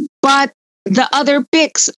 But the other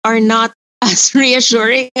picks are not as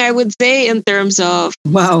reassuring, I would say, in terms of...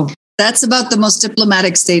 Wow. That's about the most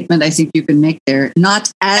diplomatic statement I think you can make there.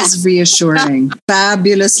 Not as reassuring.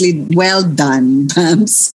 Fabulously well done,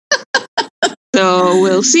 Bams. So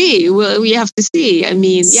we'll see. We have to see.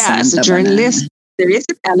 As a journalist, there is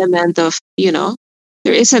an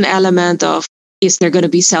element of, is there going to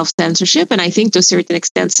be self-censorship? And I think to a certain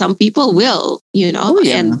extent, some people will,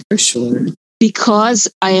 and for sure. Because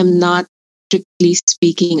I am not strictly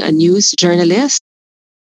speaking a news journalist,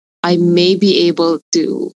 I may be able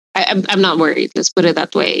to, I'm not worried. Let's put it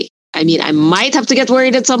that way. I might have to get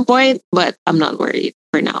worried at some point, but I'm not worried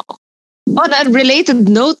for now. On a related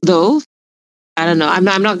note, though, I don't know. I'm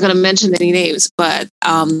not going to mention any names, but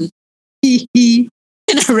in a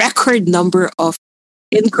record number of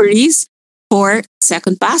inquiries for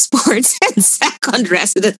second passports and second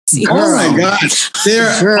residency. Oh my gosh.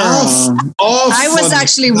 They're off. I was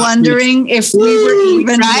actually wondering if we were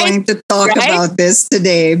even going to talk about this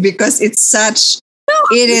today because it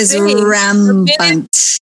is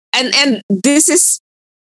rampant. And this is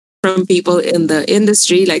from people in the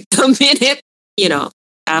industry, like the minute,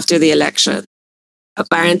 after the election.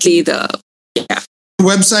 Apparently the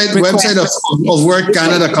website of Work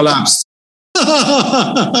Canada collapsed.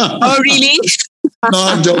 Oh, really? No,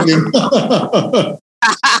 I'm joking.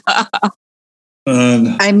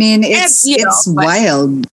 It's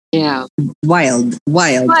wild. Yeah. Wild.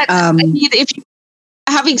 But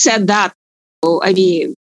having said that,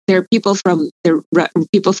 there are people from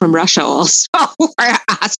Russia also who are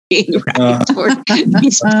asking for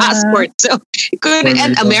these passports. So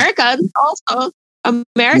and Americans also.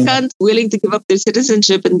 Americans willing to give up their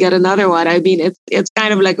citizenship and get another one. It's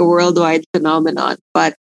kind of like a worldwide phenomenon.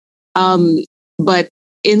 But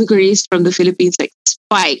inquiries from the Philippines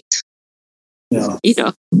spiked. Yeah.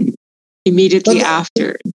 Immediately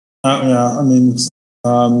after. A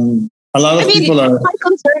lot of people are. My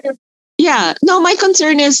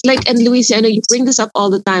concern is and Luis, I know you bring this up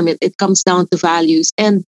all the time. It comes down to values,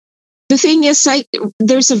 and the thing is,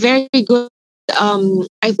 there's a very good. I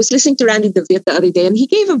was listening to Randy DeVitt the other day, and he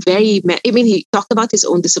gave he talked about his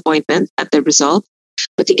own disappointment at the result,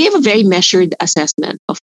 but he gave a very measured assessment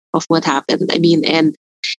of what happened. And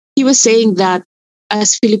he was saying that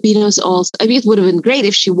as Filipinos also, it would have been great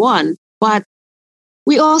if she won, but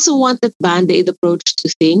we also want that band-aid approach to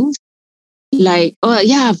things. And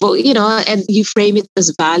you frame it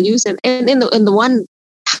as values, and in the one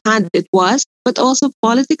hand it was, but also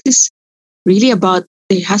politics is really about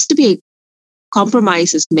there has to be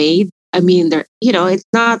compromises made. It's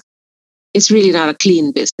really not a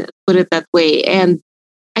clean business, put it that way. And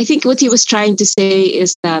I think what he was trying to say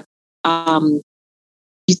is that you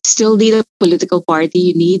still need a political party,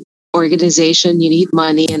 you need organization, you need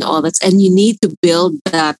money and all that, and you need to build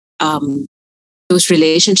that those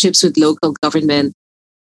relationships with local government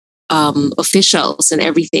officials and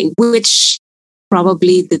everything, which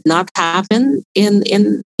probably did not happen in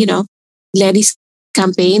Lenny's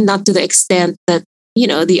campaign, not to the extent that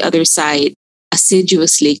the other side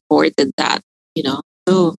assiduously courted that.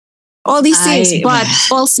 So all these things, but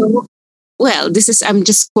also, well, I'm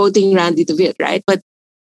just quoting Randy DeWitt, right? But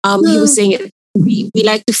he was saying it. We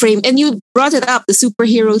like to frame, and you brought it up, the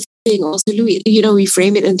superhero thing also, Louis. We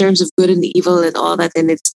frame it in terms of good and evil and all that, and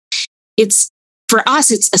it's for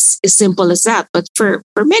us, it's as simple as that. But for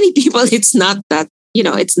many people, it's not that.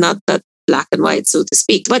 It's not that black and white, so to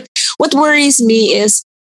speak. But what worries me is,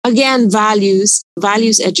 again, values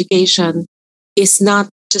education is not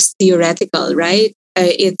just theoretical, right?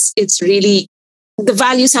 It's really, the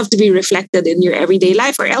values have to be reflected in your everyday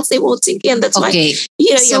life, or else they won't sink in. That's why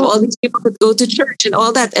you have all these people that go to church and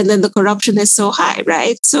all that, and then the corruption is so high,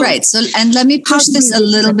 right? So and let me push this a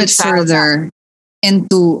little bit further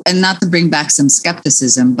into, and not to bring back some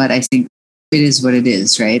skepticism, but I think it is what it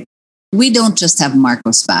is, right? We don't just have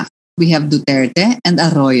Marcos back. We have Duterte and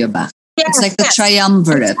Arroyo back. It's like the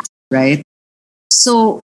triumvirate, right?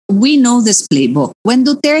 So we know this playbook. When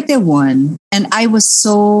Duterte won, and I was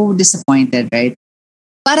so disappointed, right?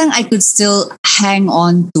 Parang I could still hang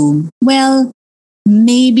on to, well,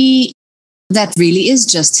 maybe that really is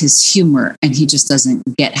just his humor and he just doesn't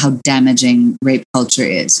get how damaging rape culture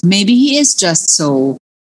is. Maybe he is just so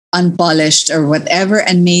unpolished or whatever,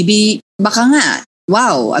 and maybe baka nga,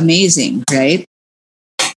 wow, amazing, right?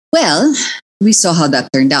 Well, we saw how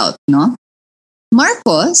that turned out, no?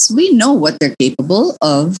 Marcos, we know what they're capable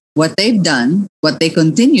of, what they've done, what they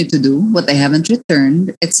continue to do, what they haven't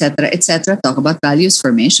returned, etc., etc. Talk about values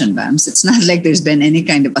formation, Bams. It's not like there's been any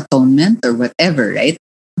kind of atonement or whatever, right?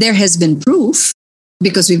 There has been proof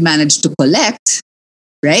because we've managed to collect,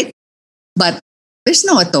 right? But there's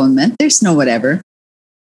no atonement, there's no whatever.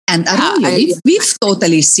 And we've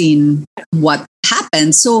totally seen what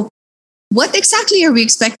happened. So what exactly are we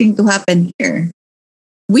expecting to happen here?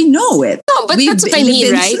 We know it. No, but that's what I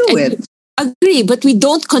mean, right? Agree, but we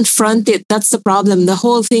don't confront it. That's the problem. The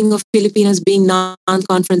whole thing of Filipinos being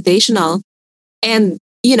non-confrontational. And,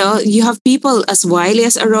 you have people as wily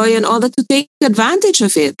as Arroyo and all that to take advantage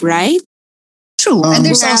of it, right? True. And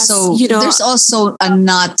there's also a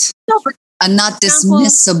not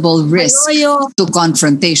dismissible risk to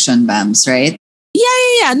confrontation, Bams, right?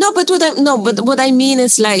 Yeah. No, but what I mean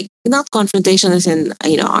is like not confrontation as in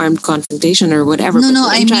armed confrontation or whatever. No,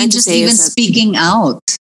 I mean just even speaking out,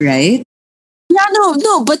 right? Yeah,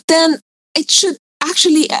 no, but then it should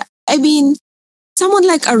actually. I mean, someone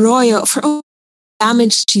like Arroyo, for all the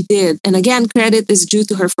damage she did, and again, credit is due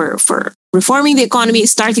to her for reforming the economy,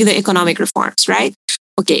 starting the economic reforms, right?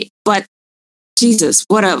 Okay, but Jesus,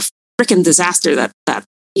 what a freaking disaster that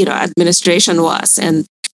administration was, and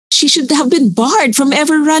she should have been barred from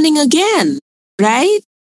ever running again, right?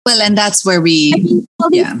 Well, and that's where we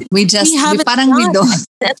don't. Yeah.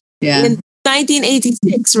 In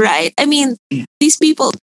 1986, right? I mean, these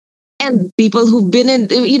people and people who've been in,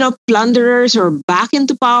 plunderers or back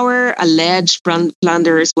into power, alleged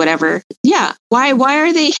plunderers, whatever. Yeah. Why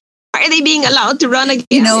are they being allowed to run again?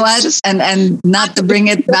 You know what? And not to bring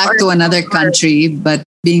it back to another country, but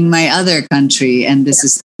being my other country, and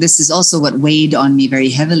this is also what weighed on me very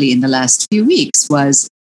heavily in the last few weeks, was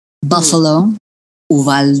Buffalo,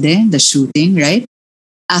 Uvalde, the shooting, right?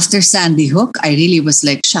 After Sandy Hook, I really was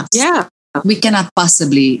like, shucks. Yeah. We cannot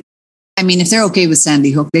possibly, I mean, if they're okay with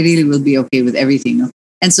Sandy Hook, they really will be okay with everything. No?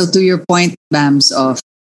 And so to your point, Bams, of,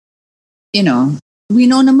 we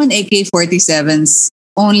know naman AK-47s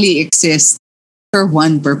only exist for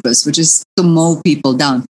one purpose, which is to mow people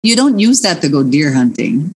down. You don't use that to go deer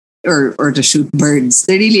hunting or to shoot birds.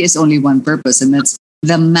 There really is only one purpose, and that's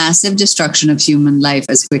the massive destruction of human life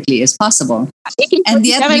as quickly as possible. And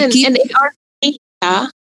yet we keep...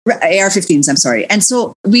 AR-15s, I'm sorry. And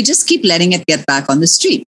so we just keep letting it get back on the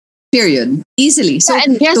street, period. Easily. So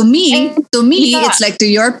to me, it's like, to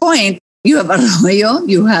your point, you have Arroyo,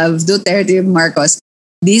 you have Duterte, Marcos.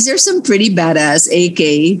 These are some pretty badass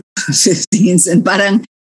AK-15s, and parang,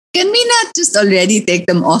 can we not just already take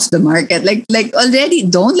them off the market? Like already,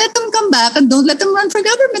 don't let them come back and don't let them run for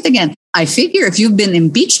government again. I figure if you've been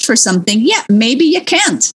impeached for something, maybe you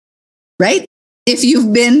can't, right? If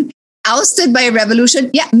you've been ousted by a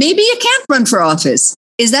revolution, maybe you can't run for office.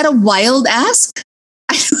 Is that a wild ask?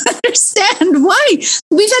 I don't understand why.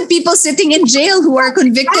 We've had people sitting in jail who are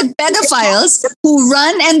convicted pedophiles who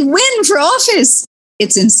run and win for office.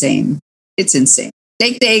 It's insane. It's insane.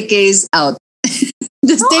 Take the AKs out.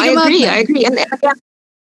 Just take them out. I agree. And again,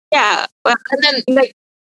 well, and then like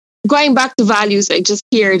going back to values, like just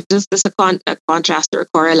here, just as a contrast or a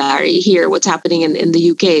corollary here, what's happening in the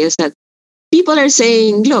UK is that people are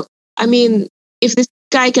saying, look, I mean, if this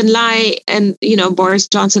guy can lie and, Boris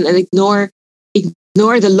Johnson, and ignore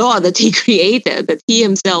the law that he created, that he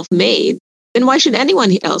himself made, then why should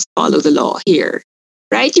anyone else follow the law here?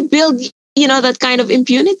 right? You build, that kind of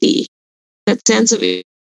impunity, that sense of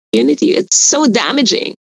impunity. It's so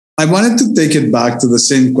damaging. I wanted to take it back to the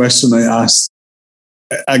same question I asked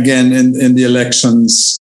again in the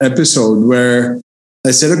elections episode, where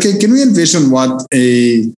I said, okay, can we envision what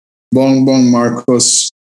a Bongbong Marcos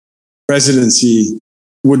presidency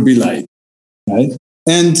would be like, right?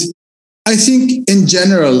 And I think in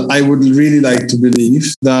general, I would really like to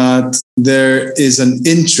believe that there is an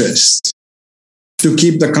interest to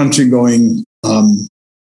keep the country going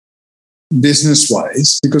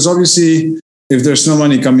business-wise, because obviously, if there's no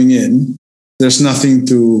money coming in, there's nothing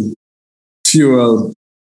to fuel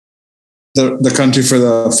the country for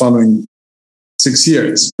the following 6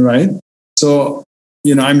 years, right? So,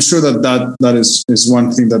 I'm sure that is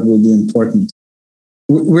one thing that will be important.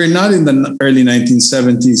 We're not in the early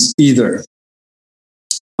 1970s either.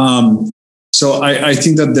 So I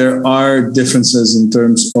think that there are differences in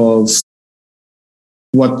terms of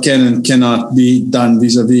what can and cannot be done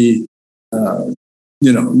vis-a-vis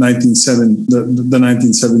 1970, the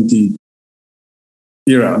 1970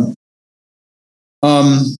 era.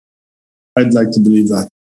 I'd like to believe that.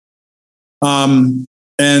 And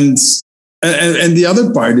the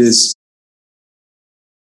other part is,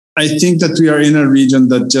 I think that we are in a region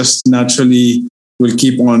that just naturally will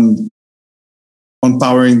keep on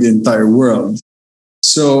powering the entire world.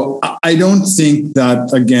 So I don't think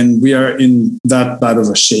that, again, we are in that bad of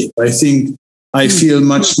a shape. I feel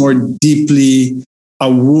much more deeply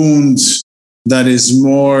a wound that is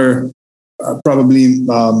more probably,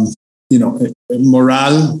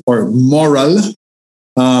 moral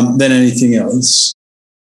than anything else.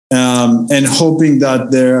 And hoping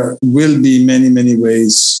that there will be many, many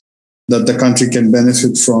ways that the country can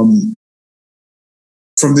benefit from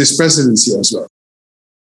this presidency as well.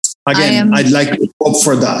 Again, I'd like to hope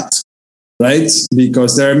for that, right?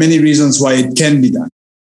 Because there are many reasons why it can be done.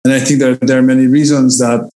 And I think there are many reasons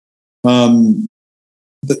that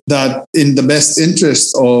that in the best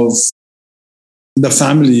interest of the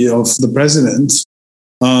family of the president,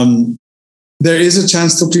 there is a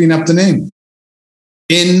chance to clean up the name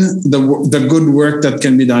in the good work that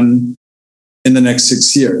can be done in the next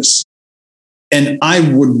 6 years. And I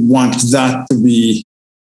would want that to be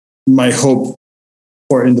my hope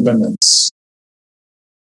for independence.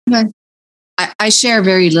 Okay. I share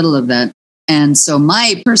very little of that. And so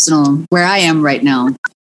my personal, where I am right now,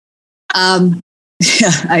 I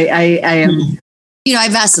am, I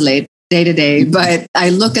vacillate day to day, but I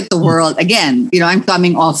look at the world again, I'm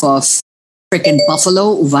coming off of freaking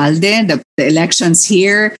Buffalo, Uvalde, the elections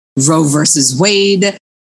here, Roe versus Wade.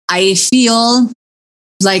 I feel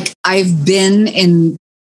like I've been in,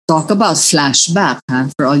 talk about flashback,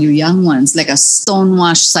 for all you young ones, like a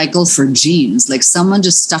stonewash cycle for jeans. Like someone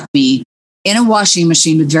just stuck me in a washing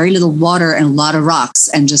machine with very little water and a lot of rocks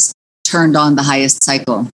and just turned on the highest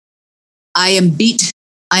cycle. I am beat.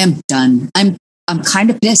 I am done. I'm kind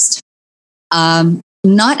of pissed.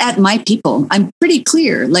 Not at my people. I'm pretty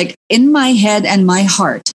clear. Like in my head and my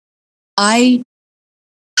heart, I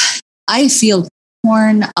feel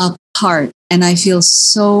torn apart, and I feel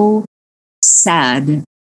so sad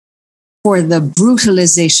for the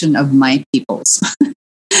brutalization of my peoples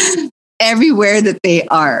everywhere that they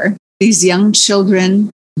are. These young children,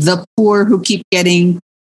 the poor who keep getting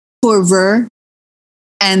poorer,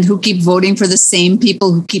 and who keep voting for the same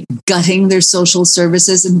people who keep gutting their social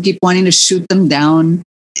services and keep wanting to shoot them down.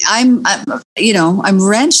 I'm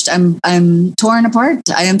wrenched. I'm torn apart.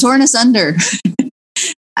 I am torn asunder.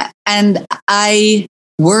 And I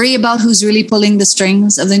worry about who's really pulling the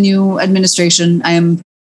strings of the new administration. I am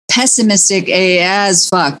pessimistic as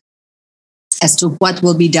fuck as to what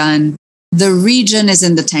will be done. The region is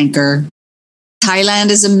in the tanker.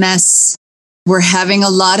 Thailand is a mess. We're having a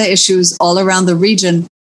lot of issues all around the region.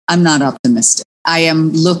 I'm not optimistic. I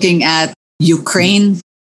am looking at Ukraine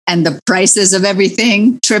and the prices of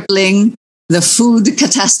everything tripling, the food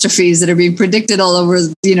catastrophes that are being predicted all over,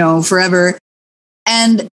 forever.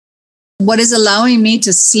 And what is allowing me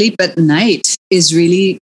to sleep at night is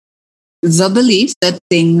really the belief that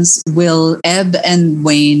things will ebb and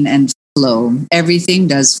wane and flow. Everything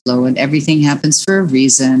does flow and everything happens for a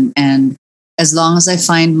reason. And as long as I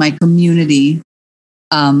find my community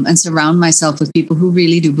and surround myself with people who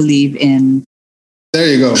really do believe in,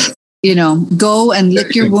 there you go. Go and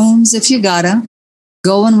lick your wounds if you gotta.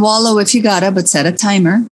 Go and wallow if you gotta, but set a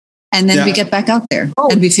timer. And then we get back out there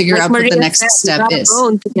and we figure out what the next step is.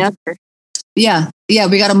 Yeah,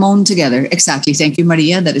 we got to moan together. Exactly. Thank you,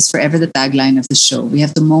 Maria. That is forever the tagline of the show. We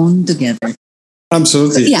have to moan together.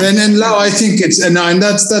 Absolutely. Yeah. And Lau, I think and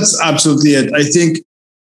that's absolutely it. I think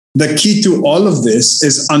the key to all of this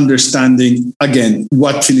is understanding, again,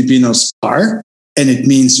 what Filipinos are. And it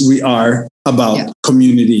means we are about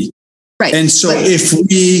community. Right. And so if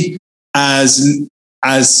we as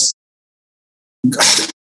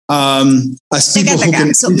people who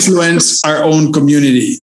can influence our own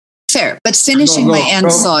community. Fair. But finishing my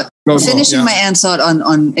end thought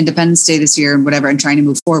on Independence Day this year and whatever, and trying to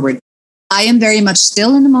move forward, I am very much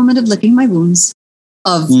still in the moment of licking my wounds,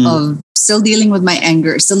 of still dealing with my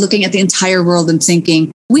anger, still looking at the entire world and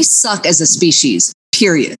thinking, we suck as a species,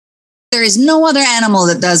 period. There is no other animal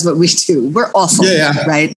that does what we do. We're awful,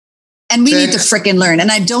 right? And we need to fricking learn.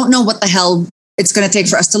 And I don't know what the hell it's going to take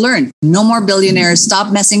for us to learn. No more billionaires.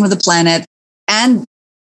 Stop messing with the planet. And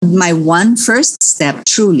my one first step,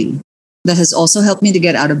 truly, that has also helped me to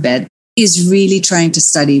get out of bed is really trying to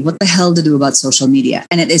study what the hell to do about social media.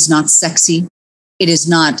 And it is not sexy. It is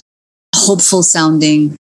not hopeful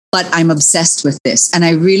sounding, but I'm obsessed with this. And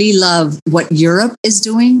I really love what Europe is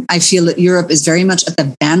doing. I feel that Europe is very much at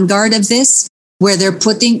the vanguard of this, where they're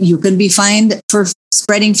putting, you can be fined for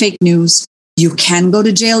spreading fake news. You can go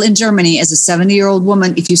to jail in Germany as a 70-year-old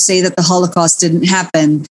woman if you say that the Holocaust didn't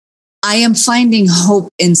happen. I am finding hope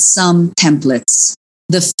in some templates.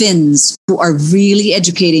 The Finns, who are really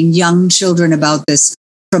educating young children about this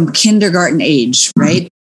from kindergarten age, right?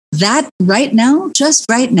 That right now, just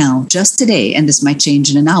today, and this might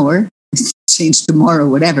change in an hour, change tomorrow,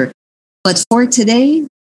 whatever. But for today,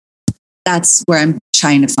 that's where I'm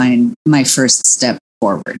trying to find my first step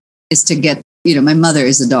forward, is to get, my mother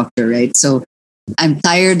is a doctor, right? So I'm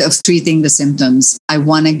tired of treating the symptoms. I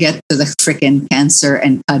want to get to the freaking cancer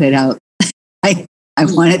and cut it out. I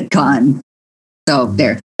want it gone. So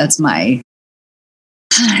there, that's my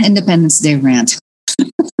Independence Day rant.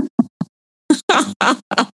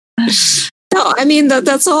 No, I mean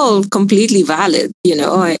that's all completely valid.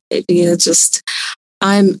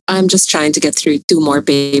 I'm just trying to get through 2 more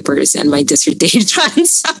papers and my dissertation.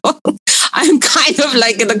 So I'm kind of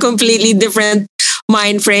like in a completely different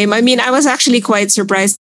mind frame. I mean, I was actually quite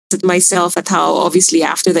surprised at myself at how obviously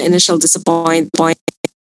after the initial disappointment,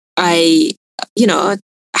 I,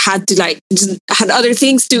 had to had other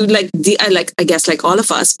things to I guess like all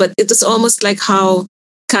of us, but it was almost like how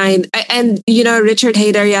Richard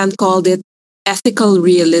Haydarian called it ethical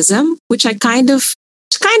realism, which I kind of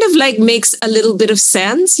like makes a little bit of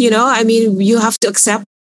sense. I mean, you have to accept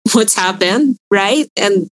what's happened, right?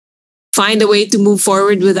 And find a way to move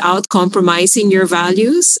forward without compromising your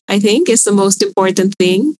values, I think is the most important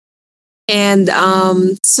thing. And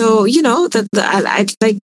so,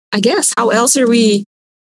 I guess, how else are we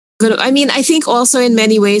going to, I mean, I think also in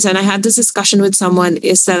many ways, and I had this discussion with someone,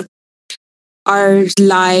 is that our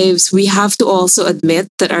lives, we have to also admit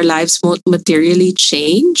that our lives won't materially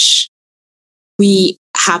change. We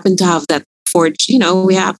happen to have that fortune,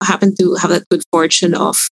 happen to have that good fortune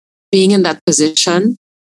of being in that position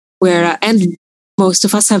where, and most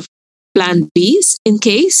of us have plan Bs in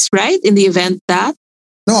case, right? In the event that.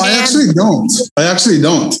 No, I actually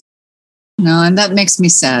don't. No, and that makes me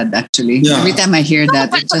sad, actually. Yeah. Every time I hear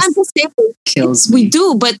that, it just kills me. We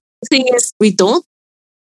do, but the thing is, we don't.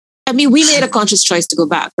 I mean, we made a conscious choice to go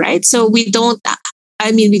back, right? So we don't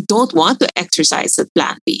want to exercise the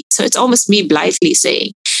plan B. So it's almost me blithely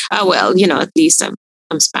saying, oh, well, at least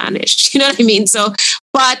I'm Spanish. You know what I mean? So,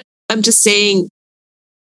 but I'm just saying,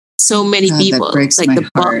 so many people, like the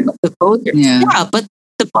bulk of the voters. Yeah, but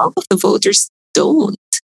the bulk of the voters don't.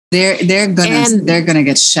 They're gonna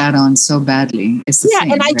get shat on so badly. It's the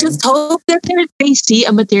thing, and I just hope that they see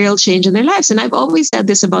a material change in their lives. And I've always said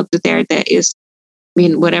this about Duterte is, I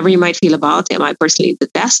mean, whatever you might feel about him, I personally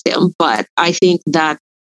detest him, but I think that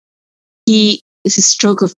his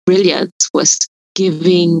stroke of brilliance was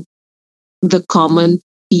giving the common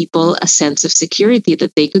people a sense of security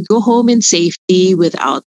that they could go home in safety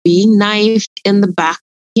without being knifed in the back,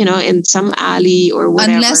 in some alley or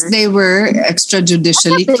whatever. Unless they were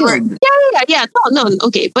extrajudicially killed. Yeah. No,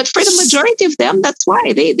 okay. But for the majority of them, that's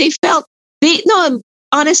why they felt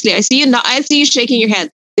honestly, I see you shaking your head.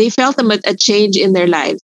 They felt a change in their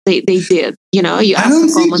lives. They did. You I don't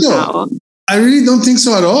think so. I really don't think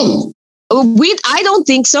so at all. I don't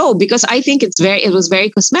think so, because I think it was very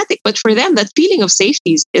cosmetic. But for them, that feeling of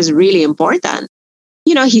safety is really important.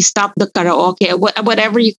 He stopped the karaoke,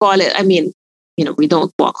 whatever you call it. I mean, we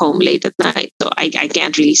don't walk home late at night, so I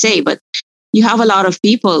can't really say. But you have a lot of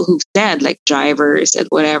people who've said, like drivers and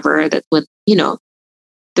whatever, that would,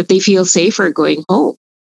 that they feel safer going home.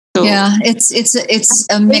 So, yeah, it's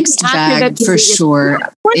a mixed bag for sure.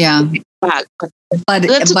 Yeah, but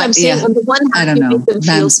that's what I'm saying. Yeah. On the one hand, I don't know. You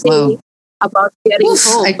feel safe about getting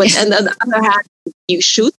home, but on the other hand, you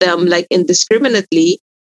shoot them like indiscriminately.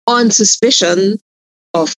 on suspicion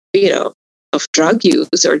of, of drug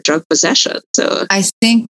use or drug possession. So I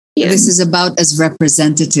think this is about as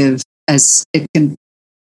representative as it can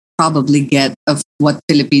probably get of what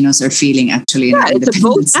Filipinos are feeling actually on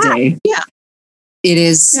Independence Day. Yeah. It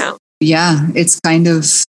is. Yeah. It's kind of,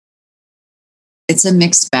 it's a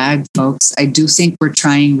mixed bag, folks. I do think we're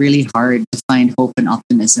trying really hard to find hope and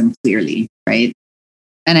optimism clearly, right?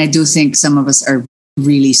 And I do think some of us are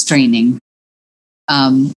really straining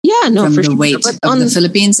from the weight of the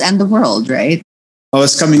Philippines and the world, right? I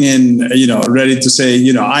was coming in, ready to say,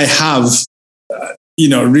 I have,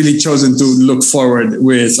 really chosen to look forward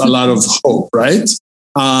with a lot of hope, right?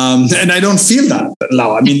 And I don't feel that,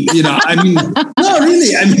 Lau. No,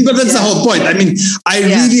 really. But that's the whole point. I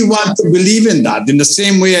really want to believe in that in the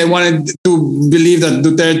same way I wanted to believe that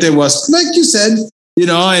Duterte was, like you said,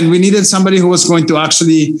 and we needed somebody who was going to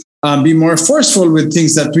actually be more forceful with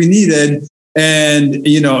things that we needed. And,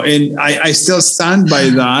 and I still stand by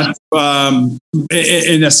that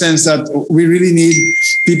in a sense that we really need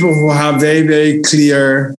people who have very, very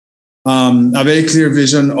clear, a very clear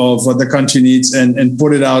vision of what the country needs and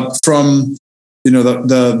put it out from,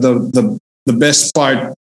 the best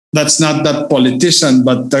part. That's not that politician,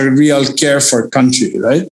 but the real care for country,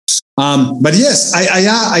 right? But yes,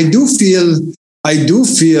 I do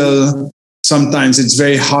feel sometimes it's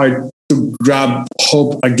very hard to grab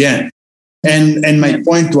hope again. And my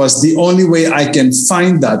point was the only way I can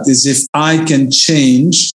find that is if I can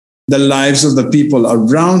change the lives of the people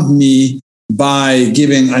around me by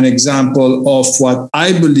giving an example of what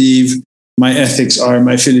I believe my ethics are,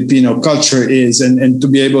 my Filipino culture is, and to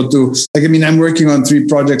be able to, I'm working on 3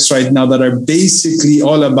 projects right now that are basically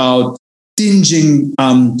all about tinging,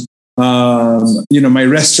 my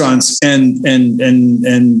restaurants and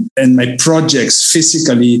my projects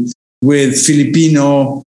physically with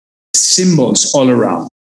Filipino symbols all around.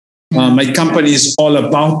 My company is all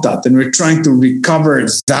about that, and we're trying to recover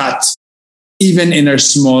that even in our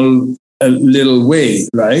small little way,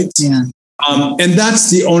 right? Yeah. And that's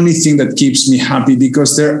the only thing that keeps me happy,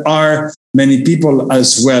 because there are many people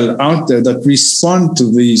as well out there that respond to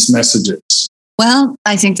these messages. Well,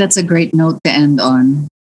 I think that's a great note to end on.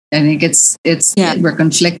 I think we're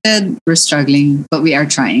conflicted, we're struggling, but we are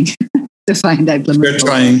trying to find that glimmer. We're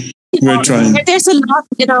trying. We're trying. There's a lot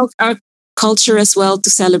in our culture as well to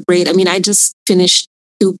celebrate. I just finished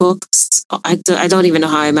 2 books. I don't even know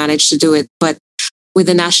how I managed to do it, but with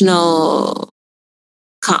the National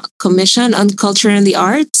Commission on Culture and the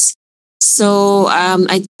Arts. So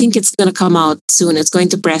I think it's going to come out soon. It's going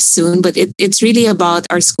to press soon, but it's really about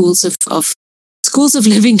our schools of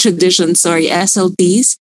living traditions,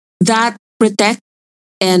 SLPs, that protect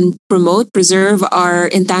and preserve our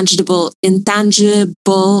intangible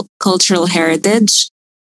cultural heritage.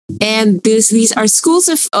 And these are schools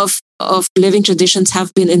of living traditions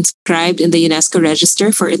have been inscribed in the UNESCO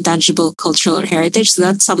Register for Intangible Cultural Heritage. So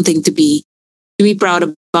that's something to be proud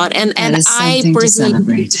about. And I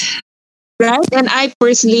personally, right? And I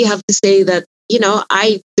personally have to say that,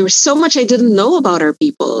 there was so much I didn't know about our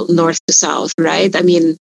people, north to south, right?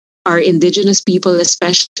 Our indigenous people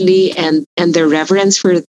especially, and their reverence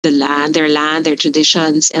for the land, their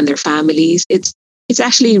traditions, and their families. It's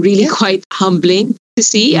actually really quite humbling to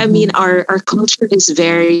see. Mm-hmm. Our culture is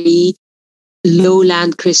very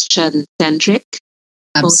lowland Christian centric.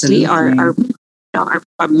 Absolutely. Mostly our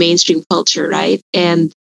mainstream culture, right?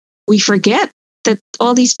 And we forget that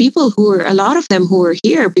all these people a lot of them who were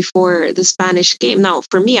here before the Spanish came. Now,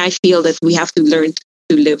 for me, I feel that we have to learn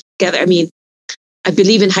to live together. I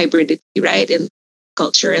believe in hybridity, right? In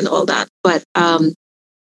culture and all that. But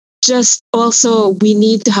just also we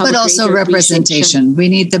need to have representation. We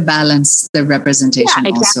need to balance the representation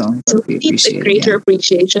also. So we need a greater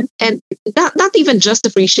appreciation. And not even just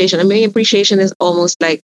appreciation. Appreciation is almost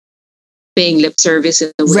like paying lip service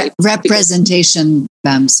in a way. Representation,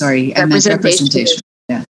 Bam, sorry. I meant representation.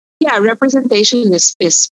 Yeah. Yeah, representation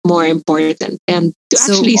is more important. And to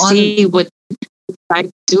actually see what we try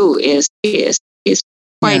to do is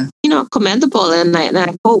quite, commendable. And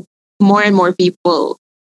I hope more and more people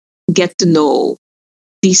get to know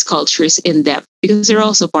these cultures in depth, because they're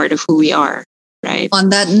also part of who we are, right? On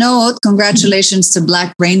that note, congratulations to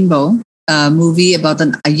Black Rainbow, a movie about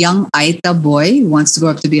a young Aita boy who wants to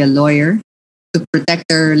grow up to be a lawyer to protect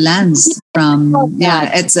their lands from,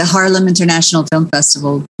 it's a Harlem International Film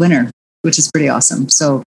Festival winner, which is pretty awesome.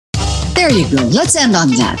 So there you go. Let's end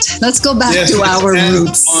on that. Let's go back to our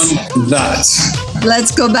roots. On that.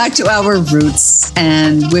 Let's go back to our roots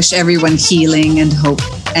and wish everyone healing and hope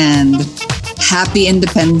and happy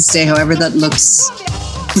Independence Day, however that looks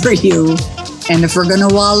for you. And if we're going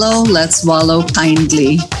to wallow, let's wallow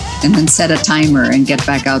kindly. and then set a timer and get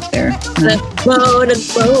back out there. Let's moan and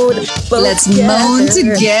moan and moan. Let's moan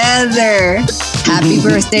together. Happy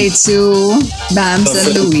birthday to Bams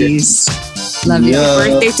and Louise. Love you.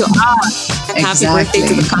 Happy birthday to us. And Exactly. happy birthday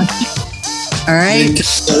to the country. All right.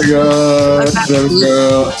 There we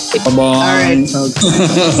go. Bye-bye. All right, folks.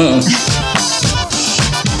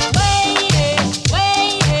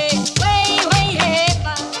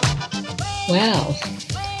 Well,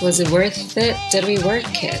 was it worth it? Did we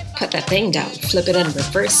work it? Put that thing down, flip it and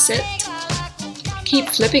reverse it. Keep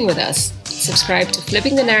flipping with us. Subscribe to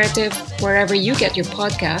Flipping the Narrative wherever you get your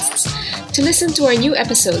podcasts to listen to our new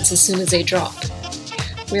episodes as soon as they drop.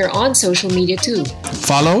 We are on social media too.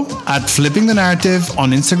 Follow at Flipping the Narrative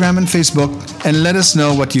on Instagram and Facebook and let us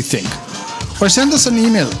know what you think. Or send us an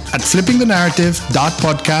email at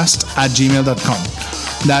flippingthenarrative.podcast@gmail.com.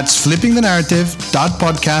 That's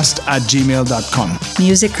flippingthenarrative.podcast@gmail.com.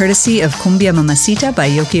 Music courtesy of Cumbia Mamacita by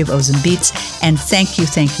Yoki of Ozone Beats. And thank you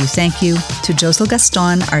to Josel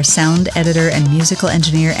Gaston, our sound editor and musical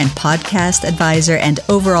engineer and podcast advisor and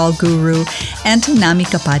overall guru, and to Nami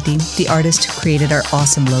Kapati, the artist who created our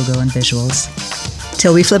awesome logo and visuals.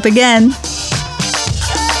 Till we flip again.